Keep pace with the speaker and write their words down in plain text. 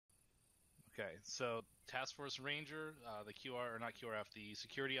Okay, so Task Force Ranger, the QR, or not QRF, the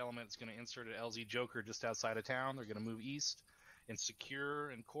security element is going to insert an LZ Joker just outside of town. They're going to move east and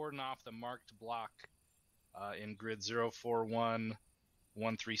secure and cordon off the marked block in grid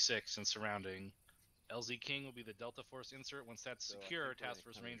 041136 and surrounding. LZ King will be the Delta Force insert. Once that's secure, Task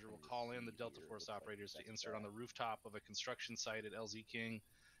Force Ranger will call in the Delta Force operators to insert on the rooftop of a construction site at LZ King.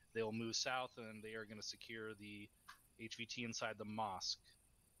 They will move south, and they are going to secure the HVT inside the Mosque.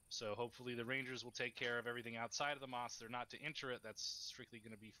 So hopefully the Rangers will take care of everything outside of the Mosque. They're not to enter it. That's strictly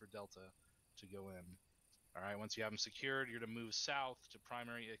going to be for Delta to go in. All right, once you have them secured, you're to move south to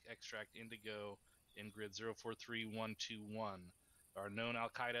primary extract Indigo in grid 043121. There are known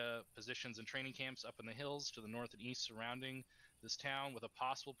Al-Qaeda positions and training camps up in the hills to the north and east surrounding this town, with a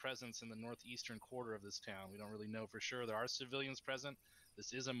possible presence in the northeastern quarter of this town. We don't really know for sure. There are civilians present.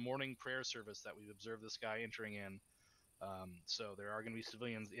 This is a morning prayer service that we've observed this guy entering in. So there are going to be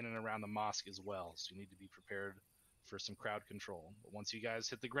civilians in and around the mosque as well. So you need to be prepared for some crowd control. But once you guys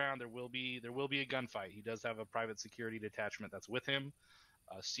hit the ground, there will be a gunfight. He does have a private security detachment that's with him.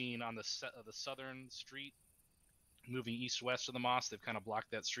 Seen on the southern street, moving east-west of the mosque. They've kind of blocked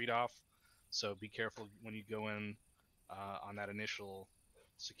that street off. So be careful when you go in on that initial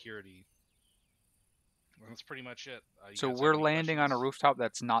security. Well, that's pretty much it. So we're landing on a rooftop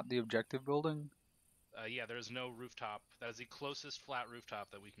that's not the objective building? Yeah, there's no rooftop. That is the closest flat rooftop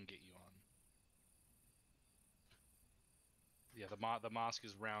that we can get you on. Yeah, the mosque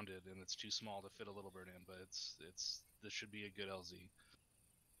is rounded and it's too small to fit a little bird in, but this should be a good LZ.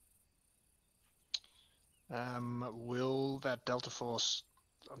 Will that Delta Force?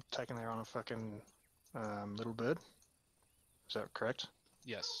 I'm taking there on a fucking little bird. Is that correct?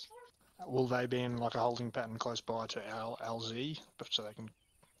 Yes. Will they be in like a holding pattern close by to our LZ, so they can?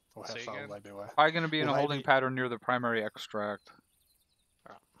 Or how far will they be away? Probably going to be in a holding pattern near the primary extract.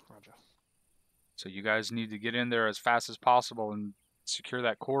 Alright, roger. So you guys need to get in there as fast as possible and secure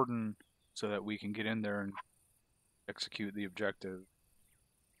that cordon so that we can get in there and execute the objective.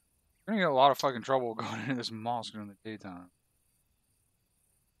 We're going to get a lot of fucking trouble going into this mosque during the daytime.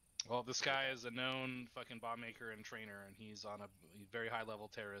 Well, this guy is a known fucking bomb maker and trainer, and he's on a very high-level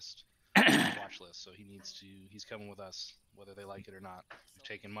terrorist watch list, so he's coming with us, whether they like it or not. We've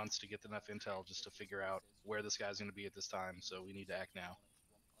taken months to get enough intel just to figure out where this guy's going to be at this time, so we need to act now.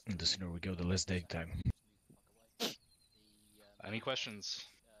 The sooner we go, the less daytime. Any questions?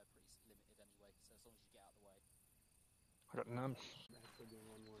 I got none. Being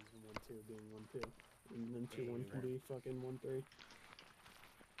 1-1 and 1-2 being 1-2, and then 2-1 can be fucking 1-3.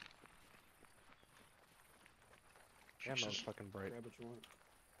 Yeah, motherfucking bright. Grab what you want.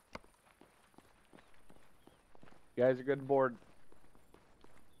 You guys are good board.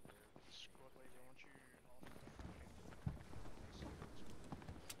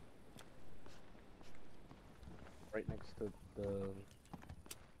 Right next to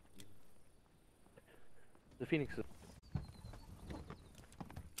the Phoenix.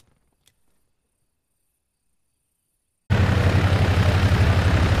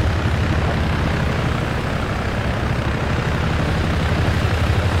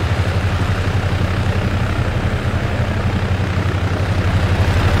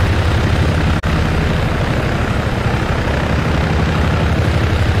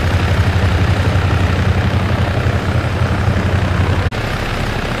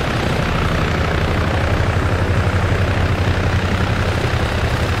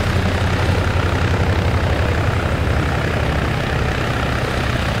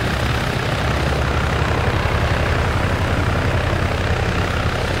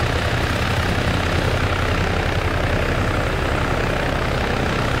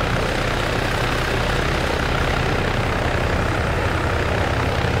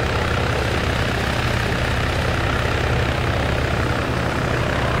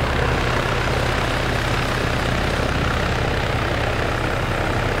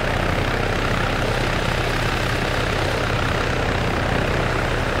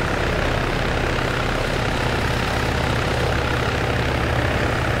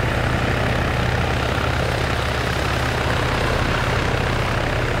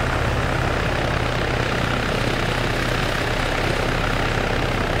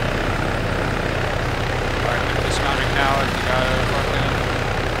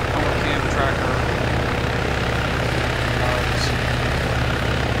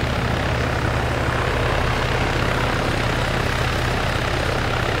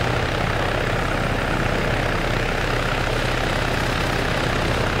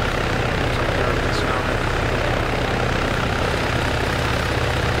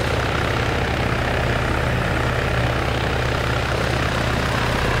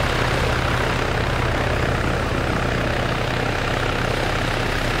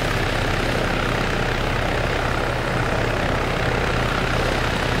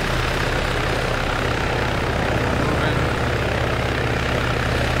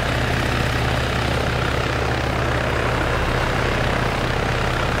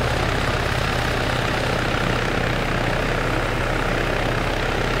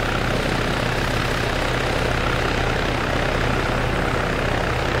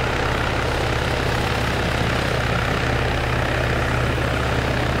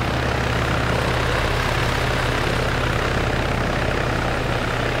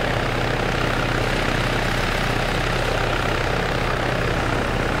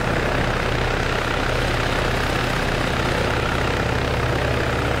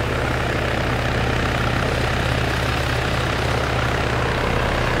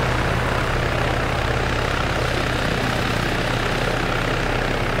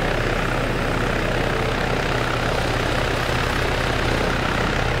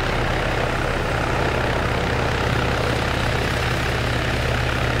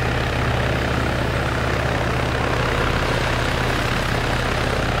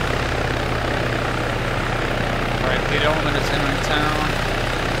 Hate element is entering town.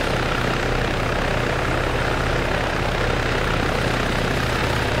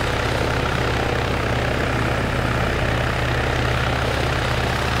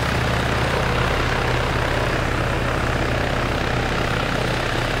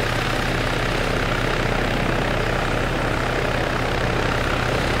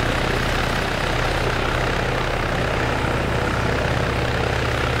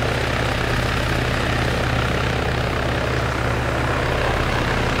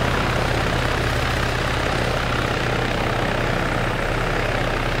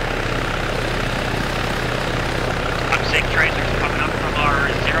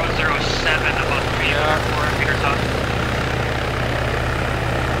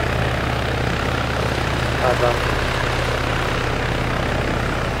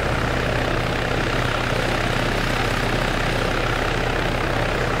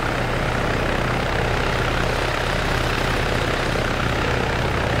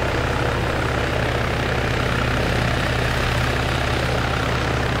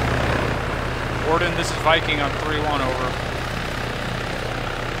 This is Viking on 3-1, over.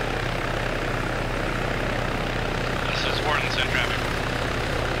 This is Warden, send traffic.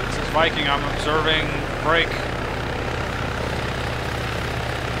 This is Viking, I'm observing break.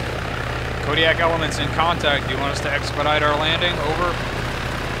 Kodiak elements in contact. Do you want us to expedite our landing? Over.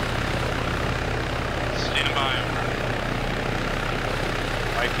 Standing by, over.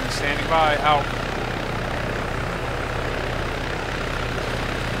 Viking standing by, out.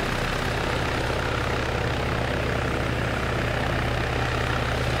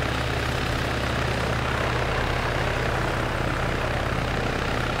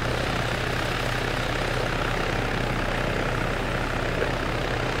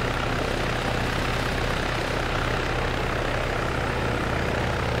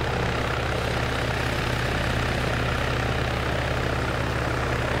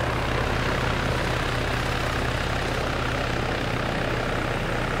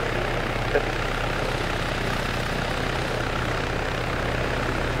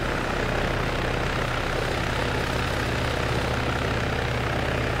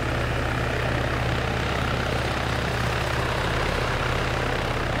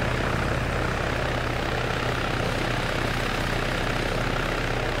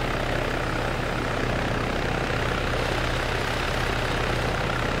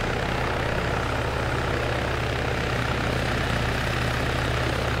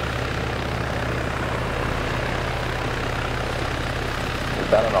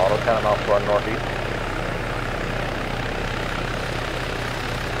 Down an auto cannon off to our northeast.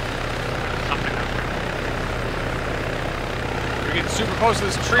 You're getting super close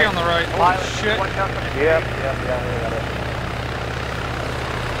to this tree on the right. Holy shit. Yep, we got it.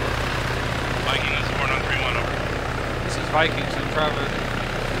 Viking is born on 3-1, over. This is Vikings in traffic.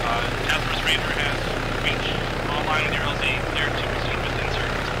 Task Force Ranger has reached all line with your LZ, clear to proceed with insert.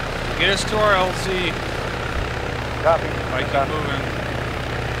 Get us to our LZ. Copy. Viking moving.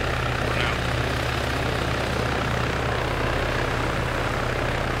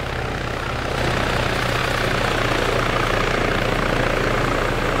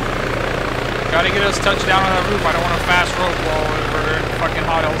 Gotta get us touched down on that roof. I don't want a fast rope while we're in fucking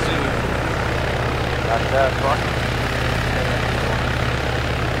hot LZ. Got that, fuck.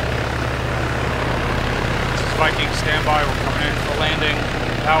 This is Viking standby. We're coming in for landing.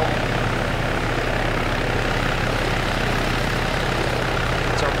 Out.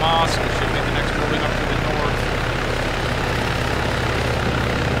 It's our Mosque. It should be the next building up to the north.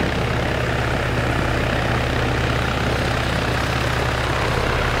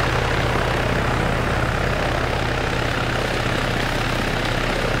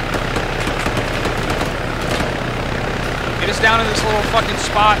 Get us down in this little fucking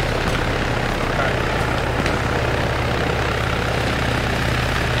spot. Okay.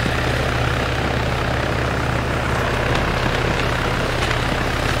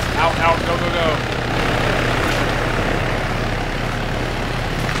 Out, go, go, go.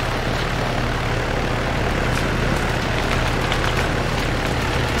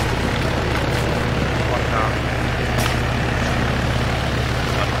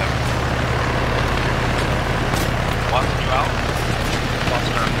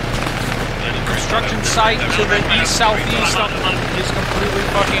 Construction site to the east-southeast is completely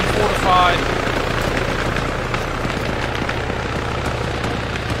fucking fortified.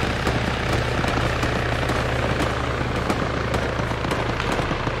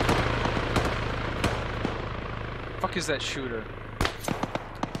 Fuck is that shooter?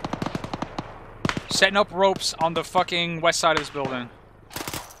 Setting up ropes on the fucking west side of this building.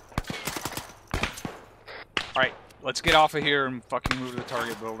 Alright, let's get off of here and fucking move to the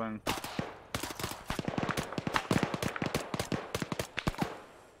target building.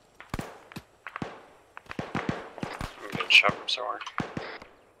 I'm getting shot from somewhere.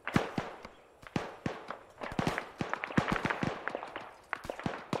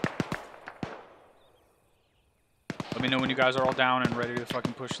 Let me know when you guys are all down and ready to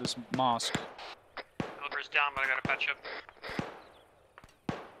fucking push this mosque. Caliber's down, but I gotta patch up.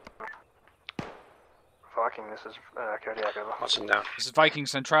 Viking, this is Kodiak, over. Watson down. This is Viking,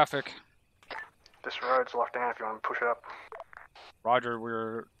 send traffic. This road's locked down if you want to push it up. Roger,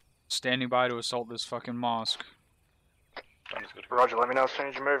 we're standing by to assault this fucking mosque. Roger, let me know as soon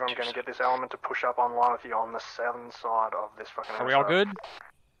as you move. I'm going to get this element to push up online with you on the southern side of this fucking Are we all good?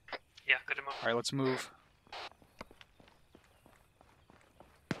 Yeah, good to move. Alright, let's move.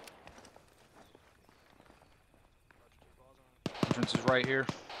 Entrance is right here.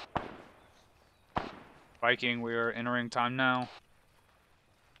 Viking, we are entering time now.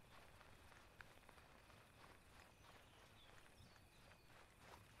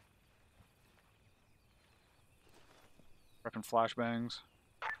 Repping flashbangs.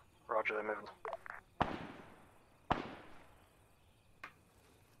 Roger, they're moving.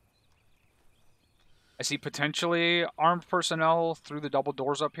 I see potentially armed personnel through the double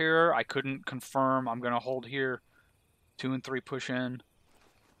doors up here. I couldn't confirm. I'm going to hold here. 2 and 3 push in.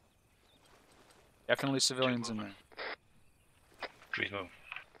 Definitely civilians in there. Please move.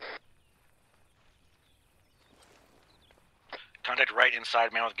 Contact right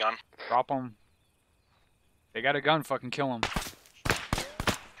inside, man with gun. Drop them. They got a gun, fucking kill them.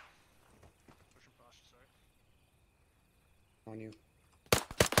 On you.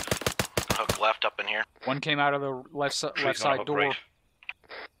 Hook left up in here. One came out of the left side door. Right.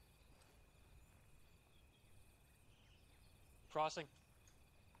 Crossing.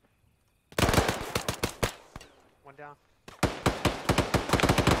 One down.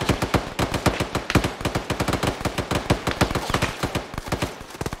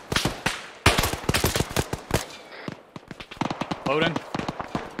 Loading.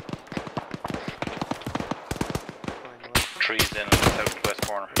 Trees in the southwest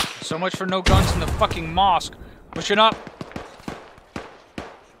corner. So much for no guns in the fucking mosque. Pushing up.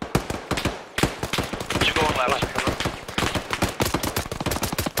 You going left?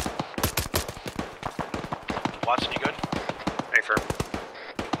 Watson, you good? Hey, firm.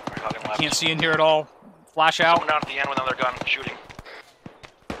 Can't see in here at all. Flash out. Someone down at the end with another gun, shooting.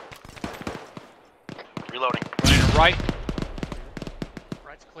 Reloading. Running right.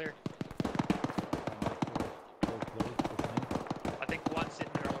 Right's clear. I think one's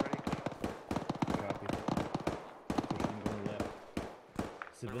sitting there already. Copy. Pushing going left.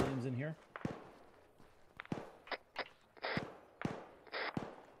 Civilians in here?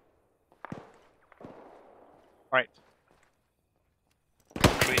 Right.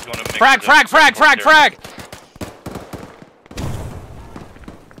 Frag! Frag!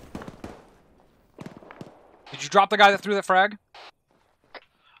 Did you drop the guy that threw that frag?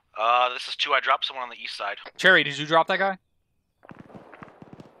 This is 2. I dropped someone on the east side. Cherry, did you drop that guy?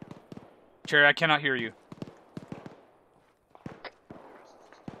 Cherry, I cannot hear you.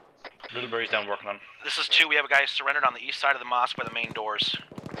 Middlebury's down working on. This is 2. We have a guy surrendered on the east side of the mosque by the main doors.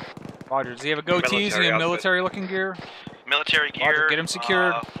 Roger, does he have a goatee? Is he in military looking gear? Military gear. Roger, get him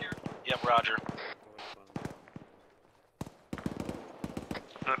secured. Yep, roger.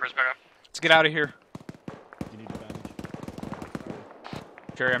 Middlebury's back up. Let's get out of here. You need advantage.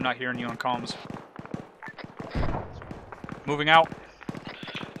 Cherry, I'm not hearing you on comms. Moving out.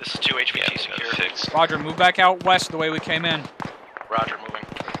 This is 2. HVT secure. 6. Roger, move back out west the way we came in. Roger, moving.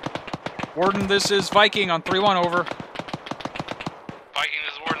 Warden, this is Viking on 3-1, over. Viking,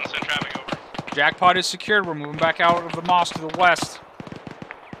 this is Warden, send traffic over. Jackpot is secured. We're moving back out of the mosque to the west.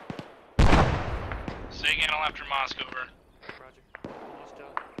 Say again, I'll after Mosque, over. Roger. Almost done.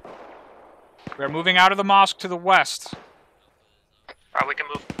 We are moving out of the mosque to the west. Alright, we can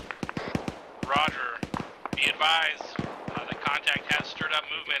move. Roger. Be advised, the contact has stirred up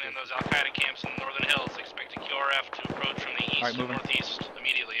movement in those Al-Qaeda camps in the northern hills. Expect a QRF to approach from the east and northeast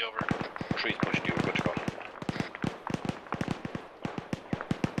immediately, over. Trees pushing you, good to go.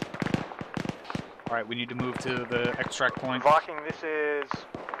 Alright, we need to move to the extract point. Viking, this is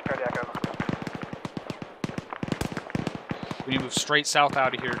Kodiak, over. We need to move straight south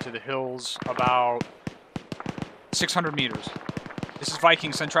out of here to the hills, about 600 meters. This is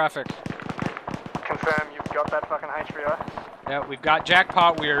Viking, send traffic. Confirm you've got that fucking HBO? Yeah, we've got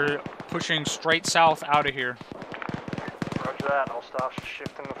Jackpot. We're pushing straight south out of here. Roger that. I'll start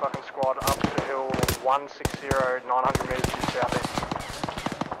shifting the fucking squad up to hill 160, 900 meters to southeast.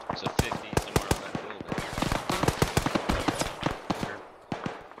 There's a 50 somewhere on that hill there.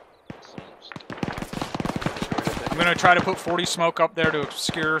 gonna try to put 40 smoke up there to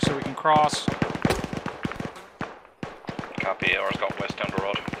obscure so we can cross. Copy. Ours got west down the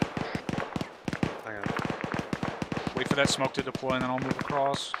road. Wait for that smoke to deploy and then I'll move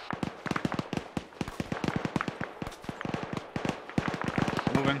across.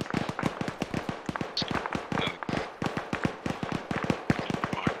 Moving.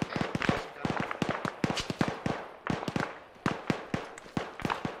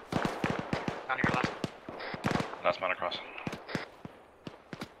 Last man across.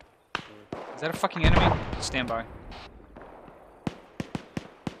 Is that a fucking enemy? Stand by.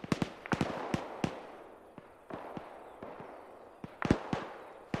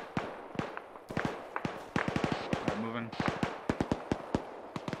 Alright, moving.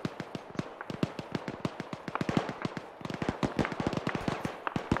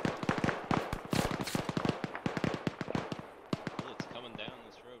 Well, it's coming down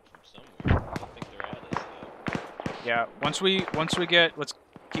this road from somewhere. I don't think they're at us though. Yeah, once we get, let's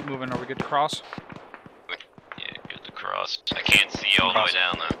keep moving. Are we good to cross? Yeah, good to cross. I can't see all the way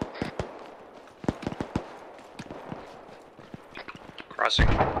down though. Crossing.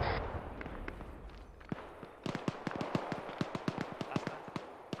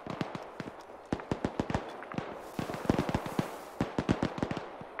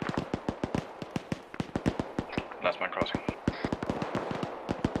 Last man crossing.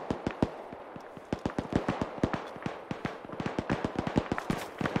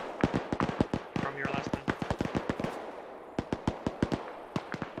 From your last man.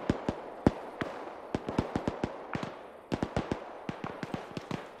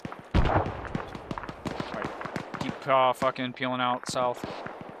 Alright, keep fucking peeling out south.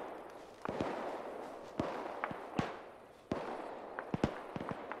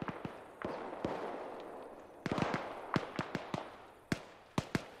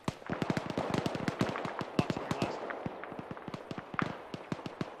 Lots on your last.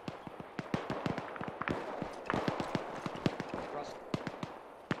 Cross.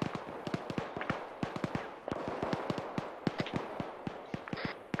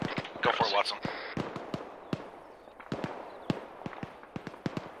 Go for it, Watson.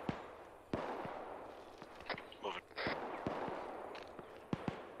 Moving.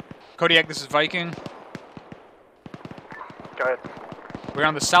 Kodiak, this is Viking. Go ahead. We're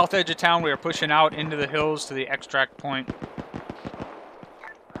on the south edge of town. We are pushing out into the hills to the extract point.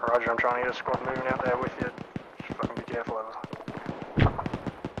 Roger, I'm trying to get a squad moving out there with you. Just fucking be careful of it.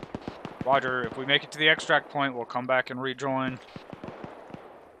 Roger, if we make it to the extract point, we'll come back and rejoin.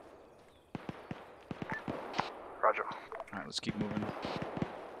 Roger. Alright, let's keep moving.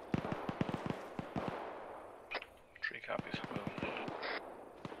 Three copies.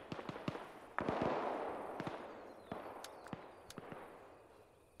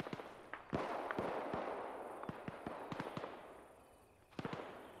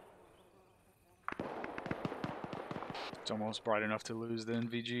 It's almost bright enough to lose the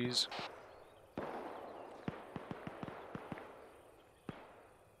NVGs.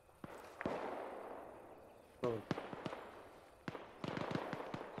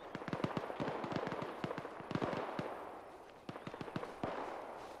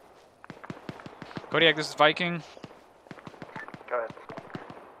 Kodiak, this is Viking. Go ahead.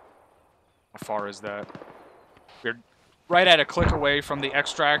 How far is that? We're right at a click away from the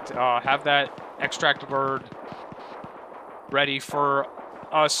extract. Have that extract bird ready for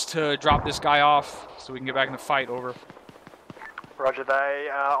us to drop this guy off so we can get back in the fight. Over. Roger, they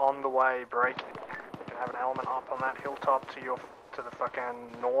are on the way, break. You can have an element up on that hilltop to the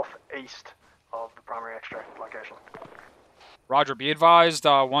fucking northeast of the primary extract location. Roger, be advised,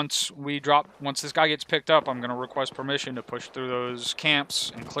 once this guy gets picked up, I'm going to request permission to push through those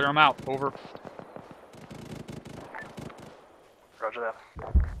camps and clear them out. Over. Roger that.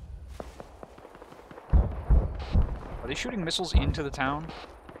 Are they shooting missiles into the town?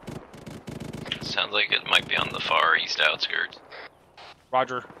 Sounds like it might be on the far east outskirts.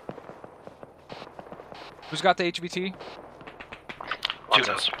 Roger. Who's got the HVT?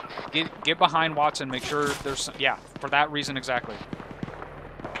 Jesus. Get behind Watson, make sure there's some, yeah, for that reason exactly.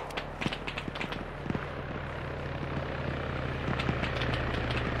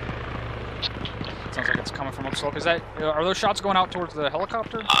 Sounds like it's coming from upslope. Is that, are those shots going out towards the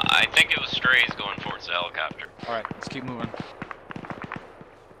helicopter? I think it was strays going towards the helicopter. Alright, let's keep moving.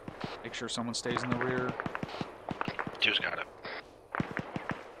 Make sure someone stays in the rear. Two's got it.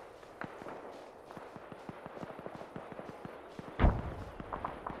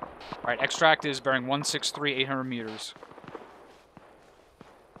 Alright, extract is bearing 163, 800 meters.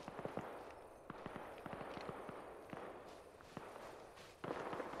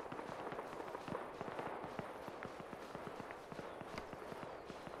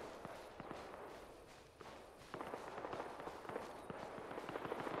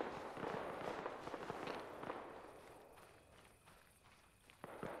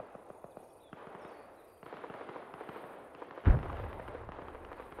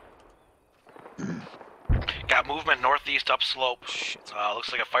 movement northeast up slope. Shit.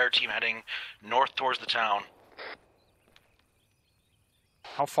 Looks like a fire team heading north towards the town.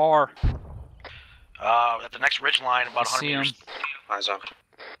 How far? At the next ridge line, about 100 See 'em. meters. Eyes on.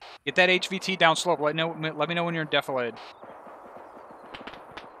 Get that HVT down slope. Let me know when you're in defilade.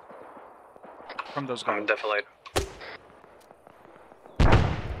 From those guys. I'm in defilade.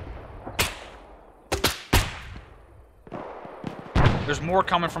 There's more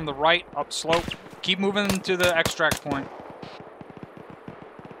coming from the right, up slope. Keep moving to the extract point.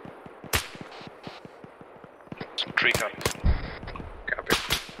 Tree copies. Copy.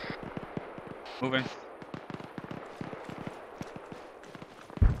 Moving.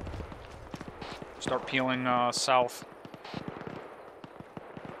 Start peeling south.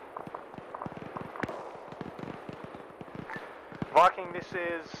 Viking, this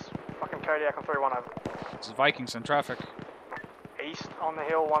is fucking Kodiak on 3-1 over. This is Vikings in traffic. East on the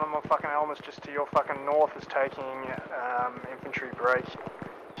hill, one of my fucking elements just to your fucking north is taking infantry break.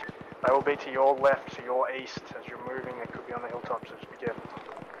 They will be to your left, to your east as you're moving. They could be on the hilltops, so just be careful.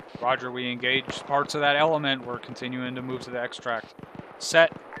 Roger, we engaged parts of that element. We're continuing to move to the extract.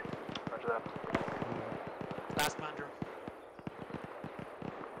 Set. Roger that. Fast Mandrew.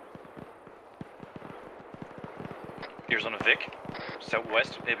 Here's on a Vic.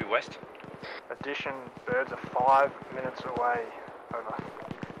 Southwest, maybe west. Addition, birds are 5 minutes away. Over.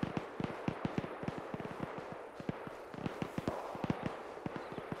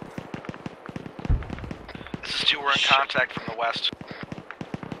 This is 2, we're in contact from the west.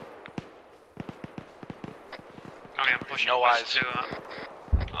 Okay, I'm pushing No west eyes.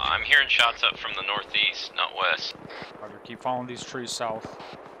 to, I'm hearing shots up from the northeast, not west. Roger, keep following these trees south.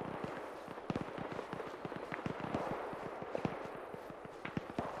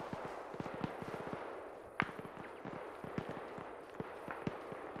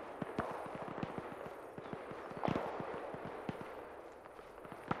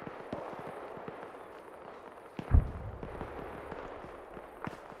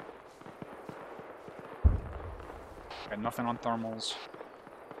 Got nothing on thermals.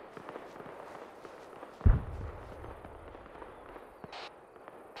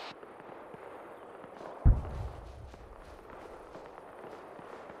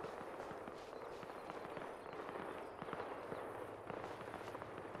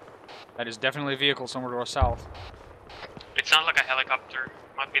 That is definitely a vehicle somewhere to our south. it sounds like a helicopter.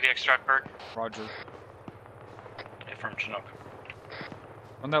 Might be the extract bird. Roger. From Chinook.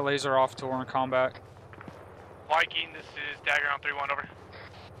 Run that laser off till we're in combat. Viking, this is Dagger on 3-1 over.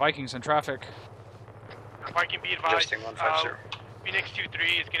 Vikings in traffic. Viking, be advised. Adjusting 150. Phoenix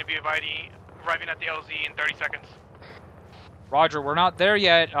 2-3 is going to be arriving at the LZ in 30 seconds. Roger, we're not there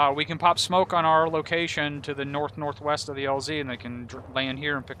yet. We can pop smoke on our location to the north-northwest of the LZ, and they can land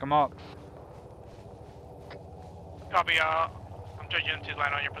here and pick them up. Copy, I'm judging to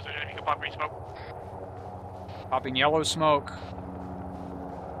land on your position if you can pop green smoke. Popping yellow smoke.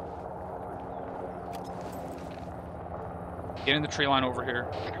 Get in the tree line over here.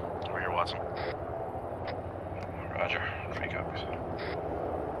 Over here, Watson. Roger. 3 copies.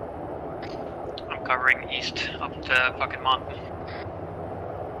 I'm covering east up to fucking mountain.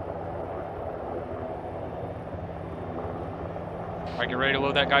 Alright, get ready to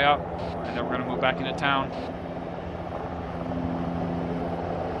load that guy up, and then we're gonna move back into town.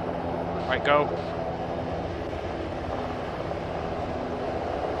 Alright, go.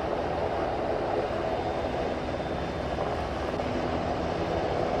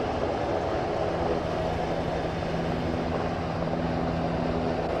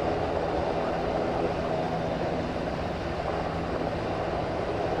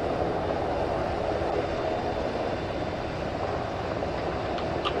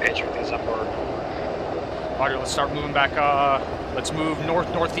 Roger, let's start moving back. Let's move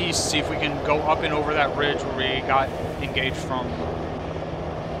north-northeast, see if we can go up and over that ridge where we got engaged from.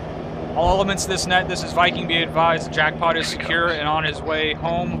 All elements of this net, this is Viking, be advised. Jackpot is secure and on his way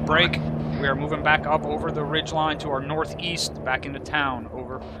home. Break. We are moving back up over the ridge line to our northeast, back into town.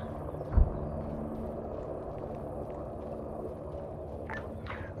 Over.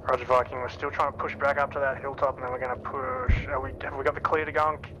 Roger, Viking, we're still trying to push back up to that hilltop, and then we're going to push. Have we got the clear to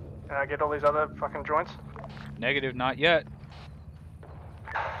go and get all these other fucking joints? Negative, not yet.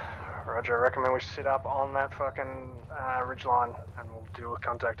 Roger, I recommend we sit up on that fucking ridge line, and we'll deal with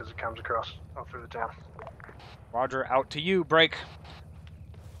contact as it comes across up through the town. Roger, out to you. Break.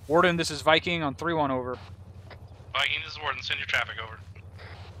 Warden, this is Viking on 3-1 over. Viking, this is Warden. Send your traffic over.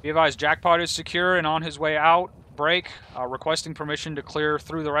 Be advised, Jackpot is secure and on his way out. Break. Requesting permission to clear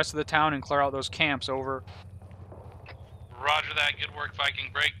through the rest of the town and clear out those camps. Over. Roger that. Good work, Viking.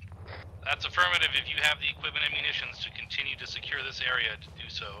 Break. That's affirmative if you have the equipment and munitions to continue to secure this area to do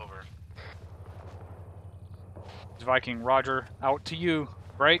so, over. Viking, roger. Out to you.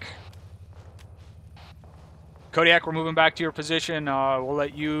 Break. Kodiak, we're moving back to your position. We'll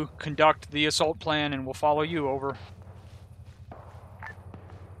let you conduct the assault plan and we'll follow you, over.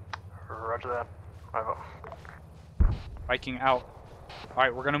 Roger that. Over. Viking out.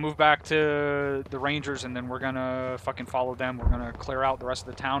 Alright, we're gonna move back to the Rangers and then we're gonna fucking follow them. We're gonna clear out the rest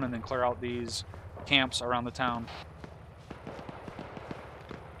of the town and then clear out these camps around the town.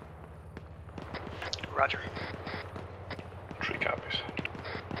 Roger. 3 copies.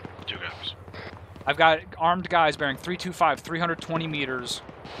 2 copies. I've got armed guys bearing 325, 320 meters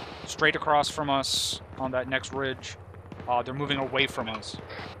straight across from us on that next ridge. They're moving away from us.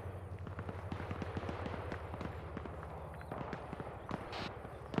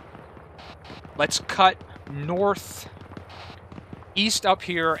 Let's cut north, east up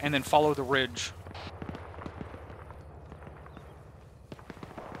here, and then follow the ridge.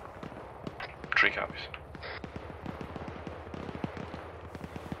 3 copies.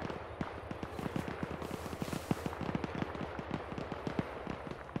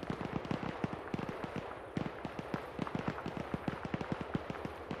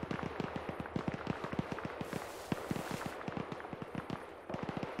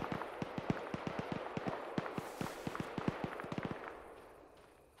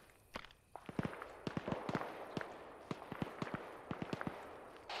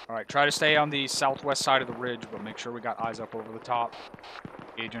 Alright, try to stay on the southwest side of the ridge, but make sure we got eyes up over the top.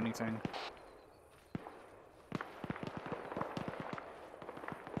 Gauge anything.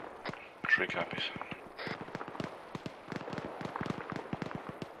 Three copies.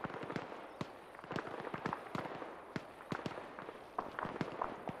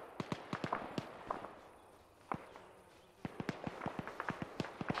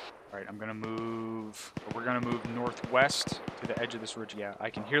 Alright, I'm gonna move... We're gonna move northwest to the edge of this ridge. Yeah,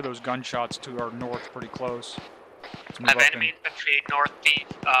 I can hear those gunshots to our north pretty close. Let's move I have up enemy infantry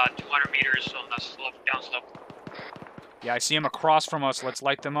northeast, 200 meters on the slope, down slope. Yeah, I see them across from us. Let's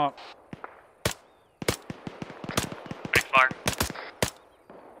light them up. Pretty far.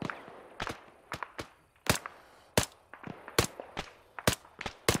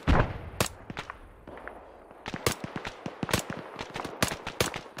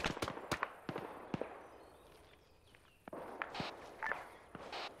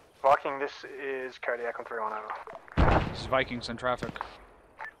 Viking, this is Kodiak on 3-1 over. This is Vikings in traffic.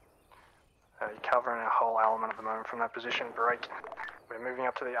 You're covering a whole element at the moment from that position. Break. We're moving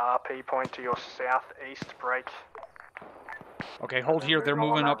up to the RP point to your southeast. Break. Okay, hold here. They're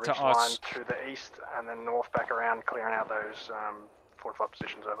moving up to us. To the east and then north back around, clearing out those fortified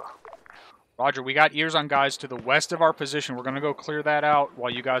positions. Over. Roger, we got ears on guys to the west of our position. We're going to go clear that out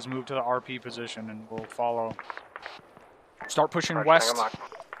while you guys move to the RP position, and we'll follow. Start pushing west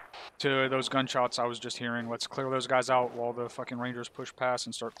to those gunshots I was just hearing. Let's clear those guys out while the fucking Rangers push past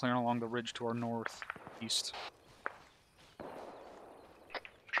and start clearing along the ridge to our northeast.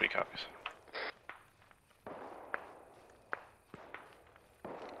 3 copies.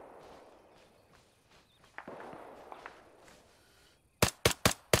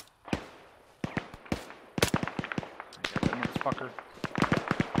 Motherfucker.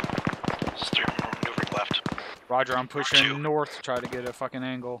 Steer maneuvering left. Roger, I'm pushing north to try to get a fucking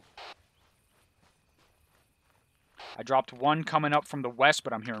angle. I dropped one coming up from the west,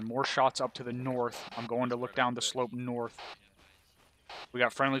 but I'm hearing more shots up to the north. I'm going to look down the slope north. We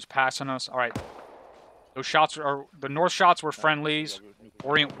got friendlies passing us. All right. Those shots are... The north shots were friendlies.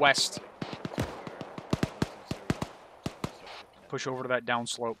 Orient west. Push over to that down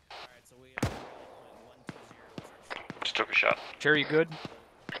slope. Just took a shot. Cherry, you good?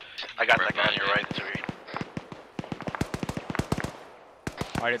 I got that guy on your right.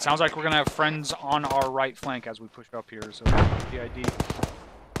 Alright, it sounds like we're going to have friends on our right flank as we push up here, so PID.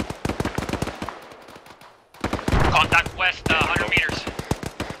 Contact west, 100 meters.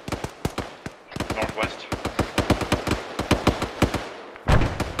 Northwest.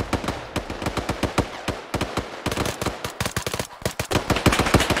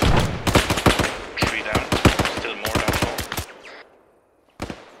 Tree down. Still more down low.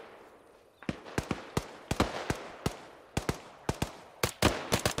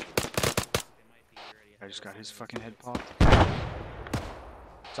 I just got his fucking head popped.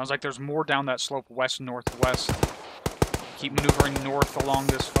 Sounds like there's more down that slope west-northwest. Keep maneuvering north along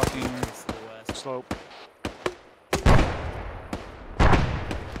this fucking slope.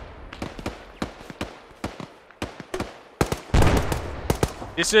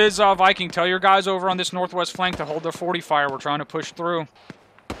 This is Viking. Tell your guys over on this northwest flank to hold their 40 fire. We're trying to push through.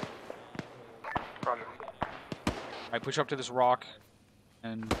 Alright, push up to this rock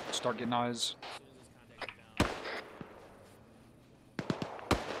and start getting eyes.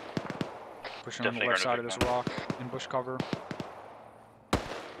 Pushing on the left side of this rock in bush cover.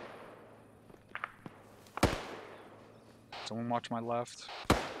 Someone watch my left.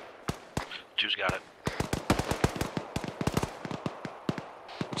 Juice got it.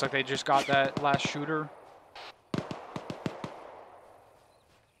 Looks like they just got that last shooter.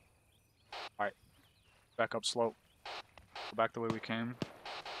 Alright. Back up slope. Go back the way we came.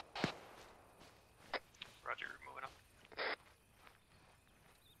 Roger, moving up.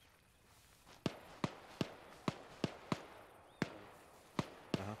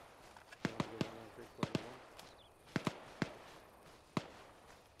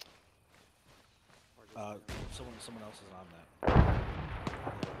 Someone else is on that.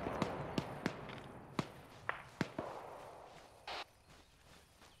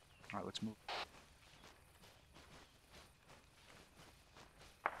 Alright, let's move.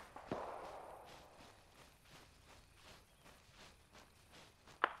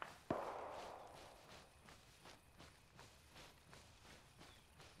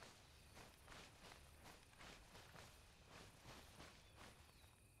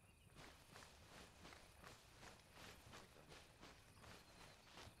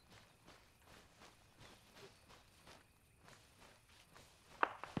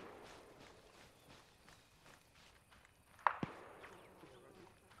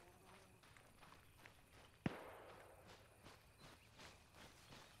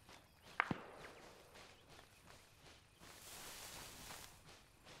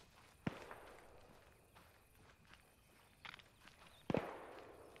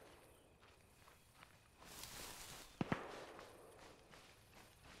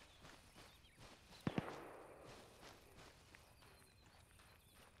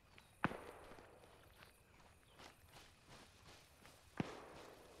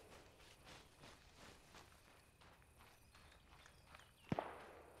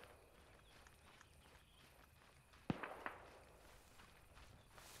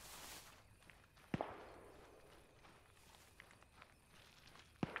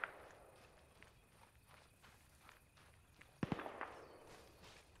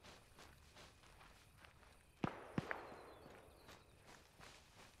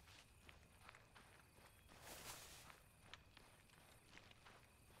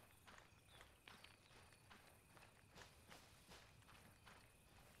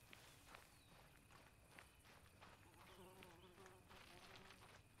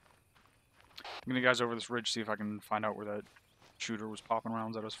 I'm gonna guys over this ridge, see if I can find out where that shooter was popping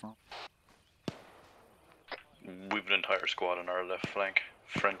rounds at us from. We've an entire squad on our left flank.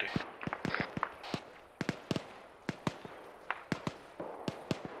 Friendly.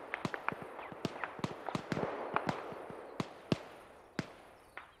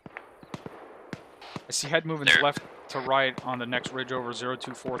 I see head moving left to right on the next ridge over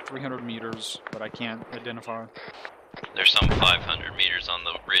 024, 300 meters, but I can't identify. There's some 500 meters on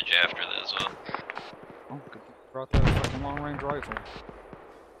the ridge after that as well. Oh, good. Brought that fucking long range rifle.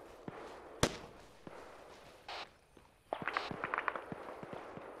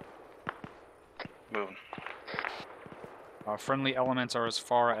 Moving. Friendly elements are as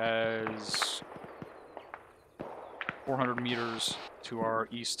far as 400 meters to our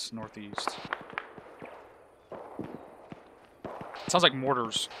east, northeast. It sounds like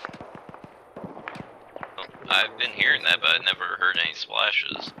mortars. I've been hearing that, but I've never heard any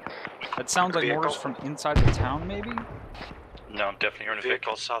splashes. That sounds like mortars from inside the town, maybe? No, I'm definitely hearing a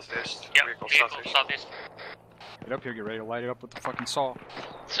Vehicle southeast. Yep, Vehicle vehicle southeast. Get up here, get ready to light it up with the fucking saw.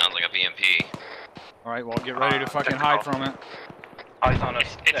 Sounds like a BMP. Alright, well, get ready to fucking hide from it. Eyes on a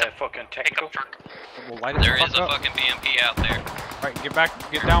It's a fucking technical. pickup truck. We'll light it There the is fuck a up. fucking BMP out there.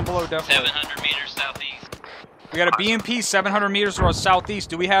 Alright, get down below, definitely. 700 meters southeast. We got a BMP 700 meters to our southeast.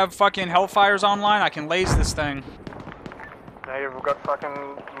 Do we have fucking Hellfires online? I can laze this thing. Negative, we've got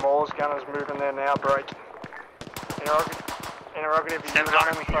fucking Maul's gunners moving there now, break. Interrogative, you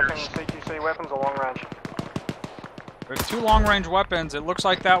running fucking CQC weapons or long range? There's 2 long-range weapons. It looks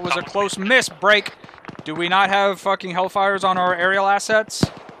like that was a close miss. Break. Do we not have fucking Hellfires on our aerial assets?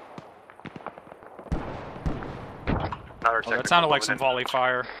 Oh, that sounded like some volley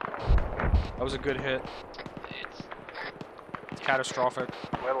fire. That was a good hit. It's catastrophic.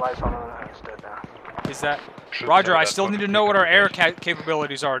 We're lights on and it's dead now. Is that... Roger, I still need to know what our air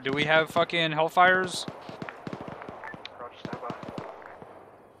capabilities are. Do we have fucking Hellfires? Roger, stand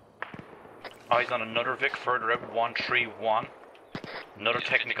by. Eyes on another Vic further out, 131. Another Yeah,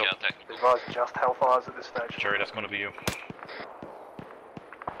 technical. Advise just Hellfires at this stage. Jerry, that's going to be you.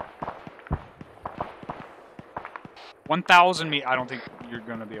 1,000 meters. I don't think you're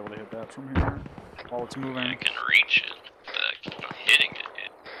gonna be able to hit that from here while it's moving. I can reach it, but I keep on hitting it.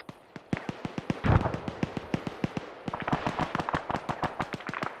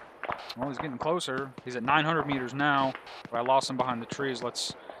 Well, he's getting closer. He's at 900 meters now, but I lost him behind the trees.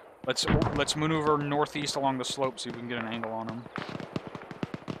 Let's maneuver northeast along the slope, see if we can get an angle on him.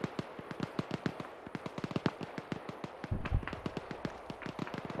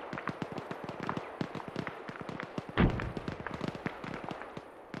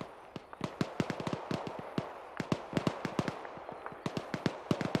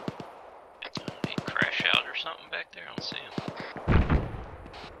 He crash out or something back there? I don't see him.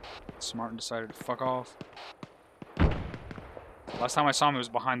 Martin decided to fuck off. Last time I saw him, he was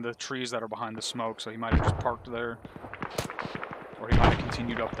behind the trees that are behind the smoke, so he might have just parked there. Or he might have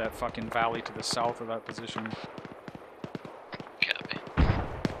continued up that fucking valley to the south of that position. Copy.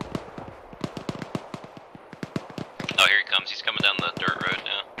 Oh, here he comes. He's coming down the dirt road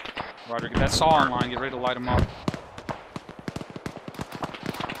now. Roger, get that saw online. Get ready to light him up.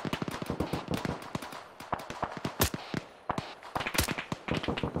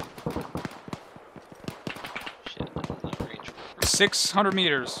 Shit, that was a range. 600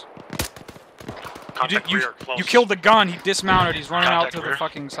 meters. Contact rear, close. You killed the gun. He dismounted. He's running Contact out to rear. the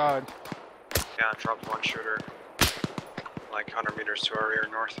fucking side. Yeah, dropped one shooter. Like 100 meters to our rear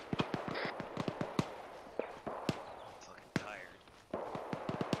north. Fucking tired.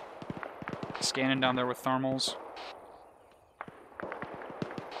 Scanning down there with thermals.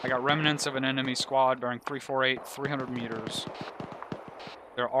 I got remnants of an enemy squad bearing 348, 300 meters.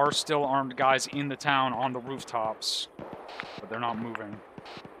 There are still armed guys in the town on the rooftops, but they're not moving.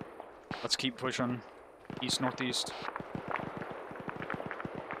 Let's keep pushing east-northeast.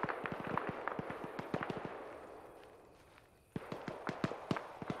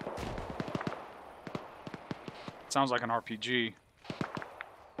 Sounds like an RPG.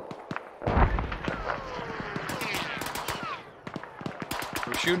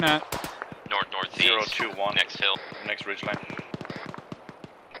 We're shooting at Northeast. 021. Next hill. Next ridgeline.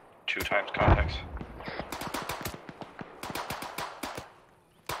 2 times contacts.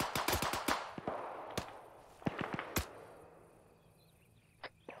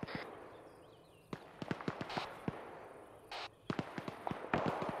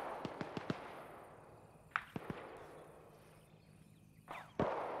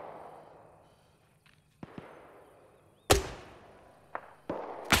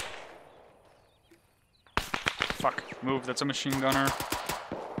 Fuck, move, that's a machine gunner.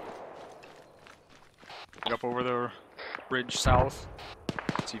 Get up over the ridge south.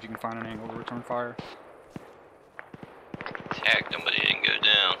 See if you can find an angle to return fire. Tagged him, but he didn't go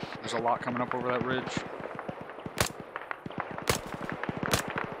down. There's a lot coming up over that ridge.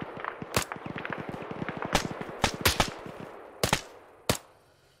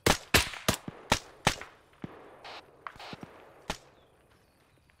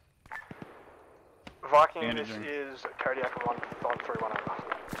 Viking, Bandaging. this is Kodiak 131 over.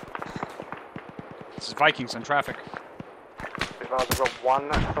 This is Vikings in traffic. Advise we've got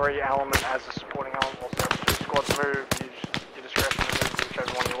 1-3 element as a supporting element. Also, 2 squads move. Use your discretion to move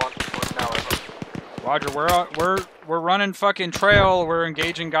whichever one you want. Now over. Roger, we're running fucking trail. We're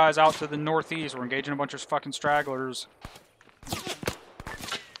engaging guys out to the northeast. We're engaging a bunch of fucking stragglers. Tango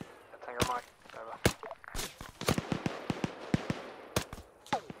Mike, over.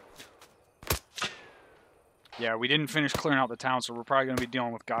 Yeah, we didn't finish clearing out the town, so we're probably going to be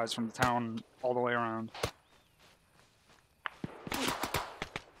dealing with guys from the town all the way around. This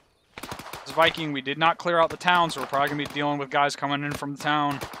Viking, we did not clear out the town, so we're probably going to be dealing with guys coming in from the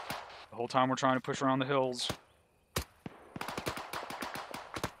town. The whole time we're trying to push around the hills. Keep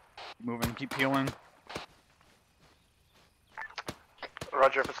moving, keep peeling.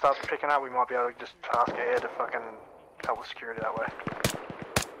 Roger, if it starts picking up, we might be able to just task air to fucking help with security that way.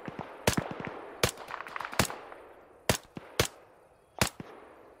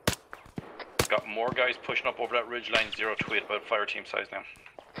 Got more guys pushing up over that ridge line, 0-2 about fire team size now.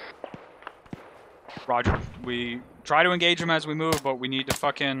 Roger, we try to engage them as we move, but we need to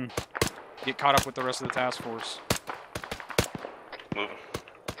fucking get caught up with the rest of the task force. Moving.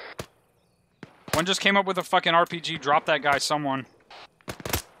 One just came up with a fucking RPG. Drop that guy, someone.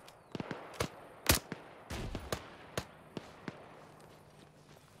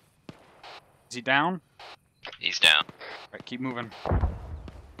 Is he down? He's down. Alright, keep moving.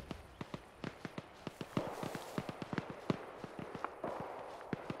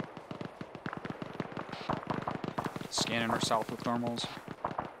 Scanning our south with thermals.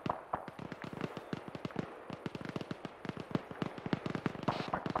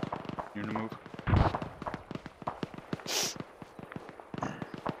 You're gonna move.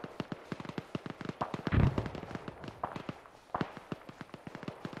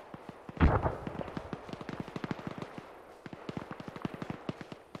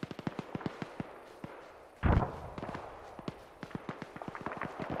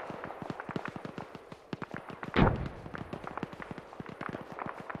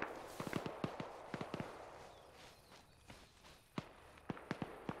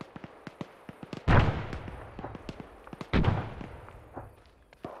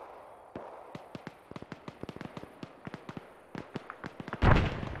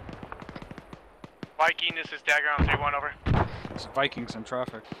 Viking, this is Dagger on 3-1, over. It's Vikings in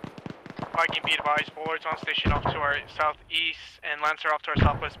traffic. Viking, be advised, Bullards on station off to our southeast, and Lancer off to our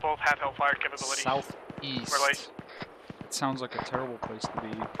southwest, both have Hellfire capabilities. Southeast. Relays. It sounds like a terrible place to be.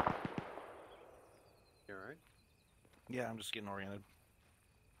 You alright? Yeah, I'm just getting oriented.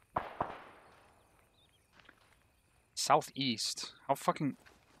 Southeast. How fucking...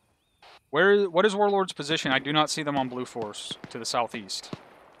 What is Warlord's position? I do not see them on Blue Force to the southeast.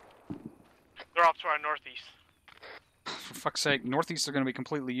 They're off to our northeast. For fuck's sake, northeast are going to be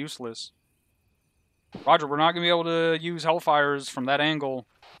completely useless. Roger, we're not going to be able to use Hellfires from that angle.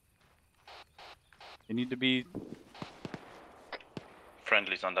 They need to be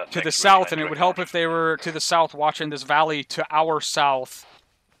friendlies on that to the south, and it would help if they were to the south watching this valley to our south,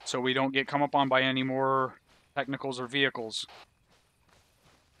 so we don't get come up on by any more technicals or vehicles.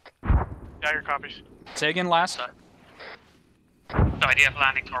 Dagger copies. Say again, last. The idea of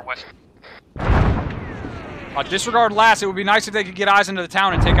landing to our west. Disregard last. It would be nice if they could get eyes into the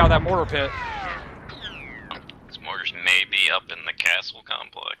town and take out that mortar pit. These mortars may be up in the castle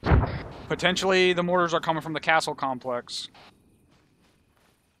complex. Potentially, the mortars are coming from the castle complex.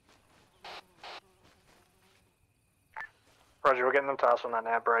 Roger, we're getting them to us on that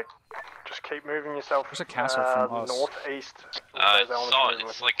nav break. Just keep moving yourself. There's a castle from us. Northeast. I saw it.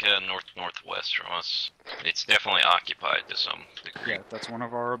 It's like northwest from us. It's definitely occupied to some degree. Yeah, that's one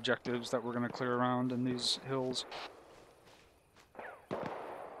of our objectives that we're going to clear around in these hills.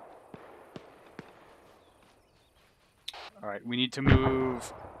 Alright, we need to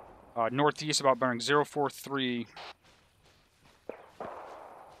move northeast about bearing 043.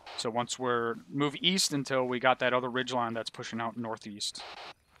 So once we're... move east until we got that other ridgeline that's pushing out northeast.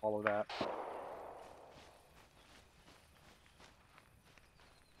 Follow that.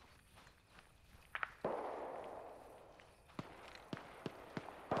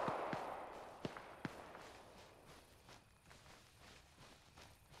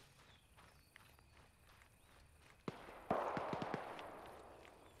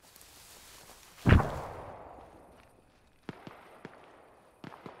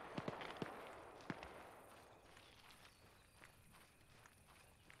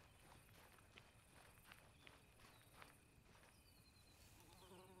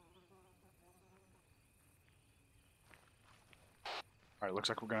 Alright, looks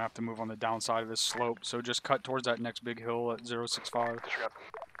like we're going to have to move on the downside of this slope, so just cut towards that next big hill at 065.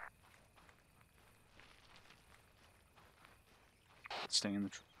 Stay in the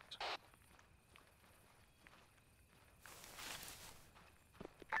trees.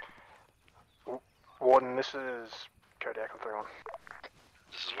 Warden, this is Kodiak on 3-1.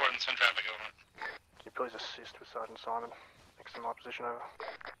 This is Warden, send traffic over. Can you please assist with Sergeant Simon? Next to my position, over.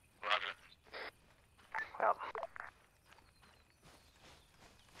 Roger. Out.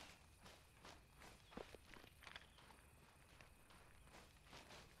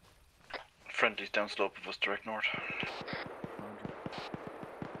 Friendlies downslope of us, direct north.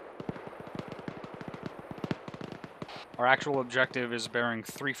 Our actual objective is bearing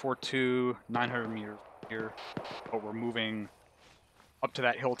 342, 900 meters here, but we're moving up to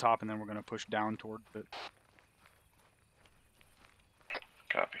that hilltop and then we're going to push down toward it.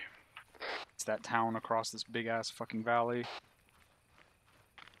 Copy. It's that town across this big ass fucking valley.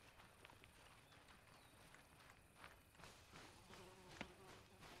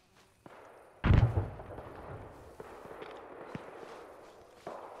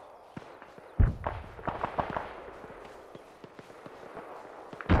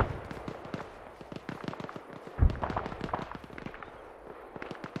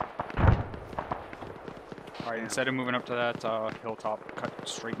 Alright, instead of moving up to that hilltop, cut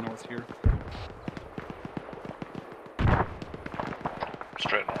straight north here.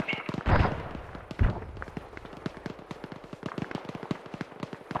 Straight north.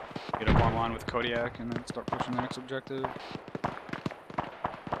 Get up online with Kodiak and then start pushing the next objective.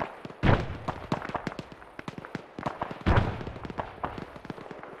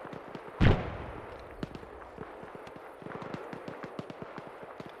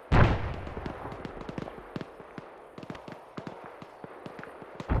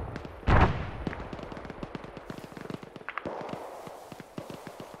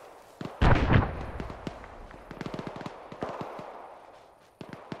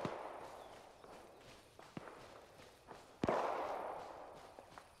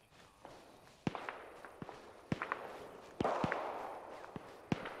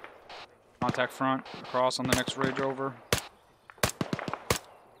 Contact front, across on the next ridge over.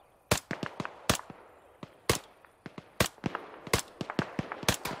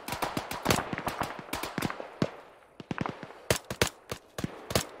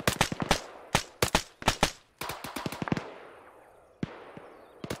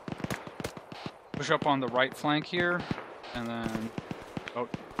 push up on the right flank here, and then... Oh,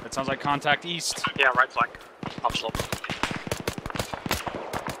 that sounds like contact east. Yeah, right flank. Upslope.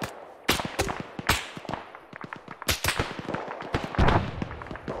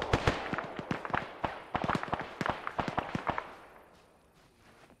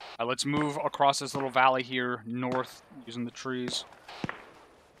 Let's move across this little valley here, north, using the trees.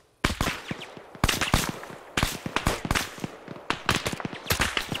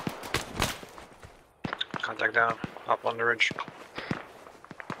 Contact down. Up on the ridge.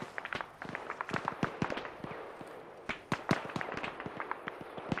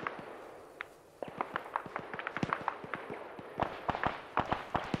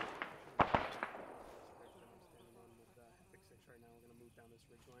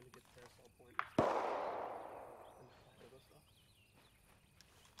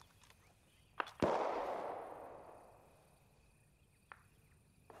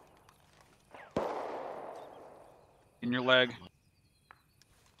 In your leg.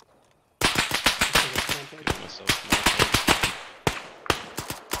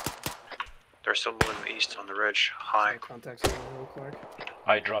 They're still moving east on the ridge. High. Contacts on the hill, Clark.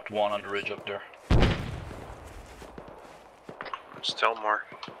 I dropped one on the ridge up there. Still more.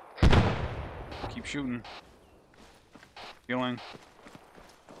 Keep shooting. Healing.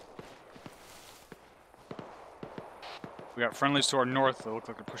 We got friendlies to our north that look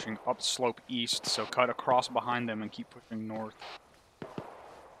like they're pushing up slope east, so cut across behind them and keep pushing north.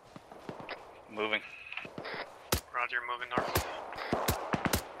 Moving. Roger, moving north.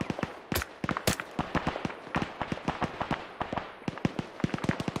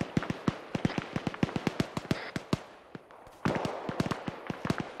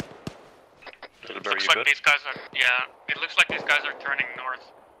 Looks like these guys are, yeah, it looks like these guys are turning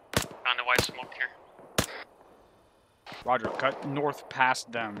north on the white smoke here. Roger, cut north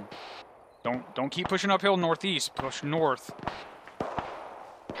past them. Don't keep pushing uphill northeast. Push north.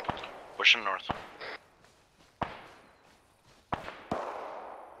 Pushing north.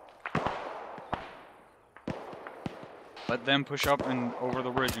 Let them push up and over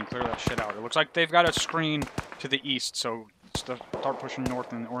the ridge and clear that shit out. It looks like they've got a screen to the east, so start pushing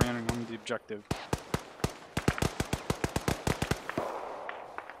north and orienting on the objective.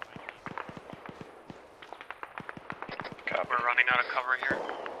 We're running out of cover here.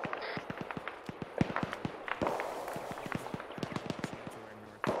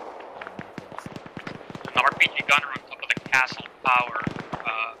 An RPG gunner on top of the castle tower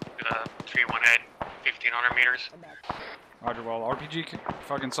with a 318, 1500 meters. Roger, well, RPG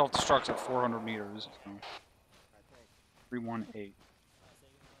fucking self-destructs at 400 meters. So. 318.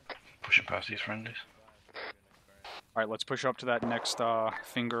 Pushing past these friendlies. Alright, let's push up to that next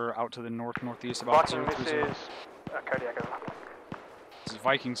finger out to the northeast about Viking, this is Kodiak. This is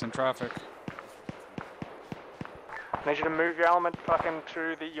Vikings in traffic. I need you to move your element fucking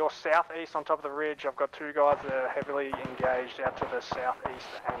to your southeast on top of the ridge. I've got two guys that are heavily engaged out to the southeast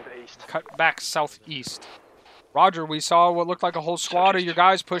and east. Cut back southeast. Roger, we saw what looked like a whole squad of your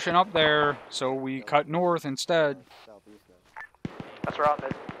guys pushing up there, so we cut north instead. That's right,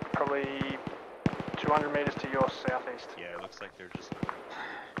 there's probably 200 meters to your southeast. Yeah, it looks like they're just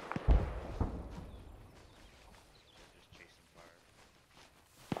chasing fire.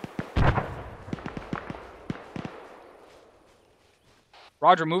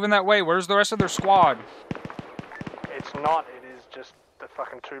 Roger, moving that way. Where's the rest of their squad? It's not, it is just the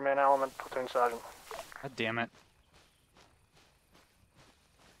fucking two-man element, platoon sergeant. God damn it.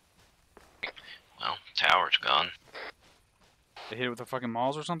 Well, tower's gone. They hit it with the fucking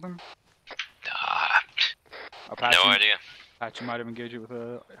malls or something? No idea. Apache might have engaged it with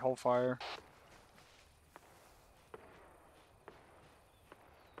a hellfire.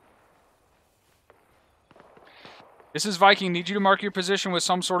 This is Viking. Need you to mark your position with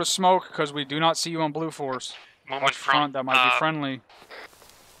some sort of smoke because we do not see you on Blue Force. Movement front, that might be friendly.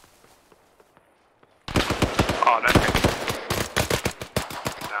 Oh, that's good.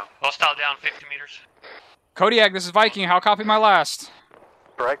 No. Hostile down 50 meters. Kodiak, this is Viking. How copy my last?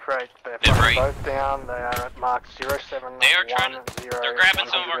 Break. They're both down. They are at mark 07. They are trying to. They're grabbing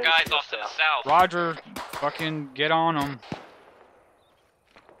some of our guys off to the south. Roger. Fucking get on them.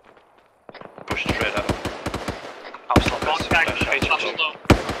 Push straight up.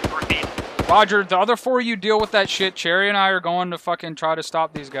 Roger, the other four of you deal with that shit. Cherry and I are going to fucking try to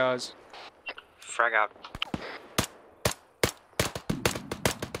stop these guys. Frag out.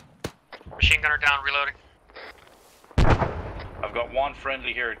 Machine gunner down, reloading. I've got one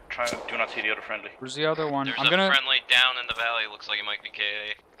friendly here. Do not see the other friendly. Where's the other one? There's a friendly down in the valley. Looks like it might be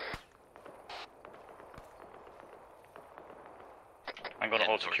KA. I'm going to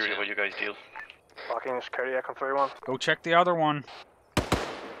hold security while you guys deal. Fucking this Kodiak on 3-1. Go check the other one.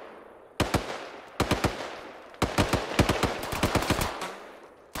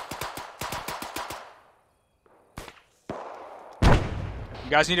 You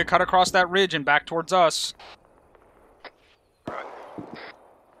guys need to cut across that ridge and back towards us.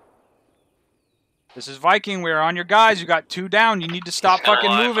 This is Viking. We are on your guys. You got 2 down. You need to stop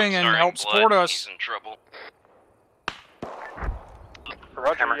fucking moving and help support us. He's in trouble.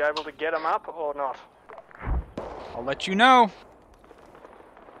 Roger, are you able to get him up or not? I'll let you know.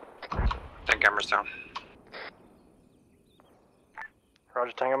 I think Hammer's down.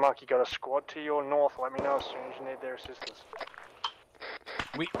 Roger, Tango Mark, you got a squad to your north. Let me know as soon as you need their assistance.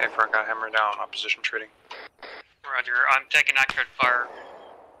 Hey, got Hammer down. Opposition treating. Roger, I'm taking accurate fire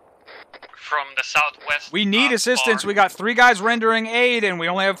from the southwest. We need assistance. We got 3 guys rendering aid, and we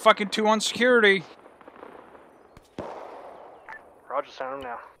only have fucking 2 on security. Roger, send him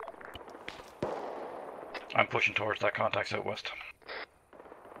now. I'm pushing towards that contact out west.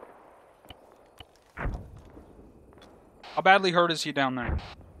 How badly hurt is he down there?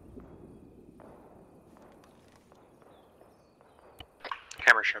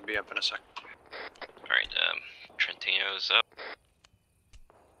 Hammer should be up in a sec. Alright, Trentino's up.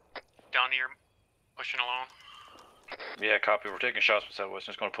 Down here, pushing along. Yeah, copy. We're taking shots from southwest.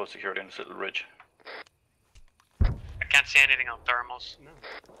 Just going to post security on this little ridge. I can't see anything on thermals. No.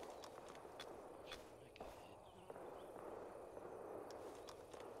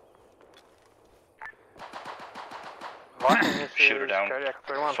 Shooter down.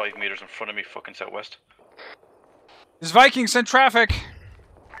 5 meters in front of me, fucking southwest. This Viking sent traffic.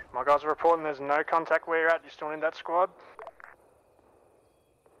 My guys are reporting there's no contact where you're at. You still in that squad?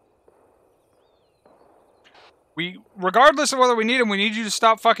 Regardless of whether we need him, we need you to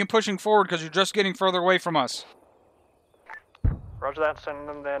stop fucking pushing forward because you're just getting further away from us. Roger that, sending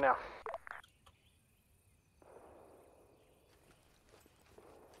them there now.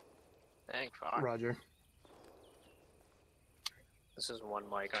 Thanks, Connor. Roger. This is 1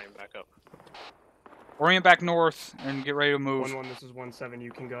 Mike, I am back up. Orient back north and get ready to move. 1-1, this is 1-7.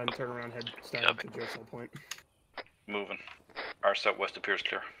 You can go ahead and turn around, head start to Josel Point. Moving. Our southwest appears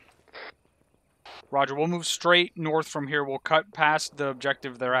clear. Roger, we'll move straight north from here. We'll cut past the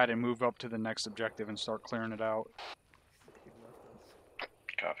objective they're at and move up to the next objective and start clearing it out.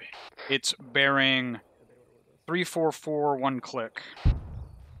 Copy. It's bearing 344, 1 click.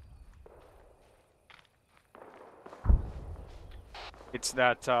 It's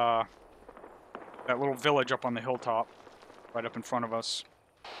that that little village up on the hilltop, right up in front of us.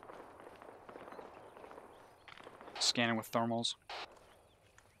 Scanning with thermals.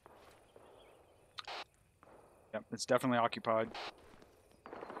 Yep, it's definitely occupied.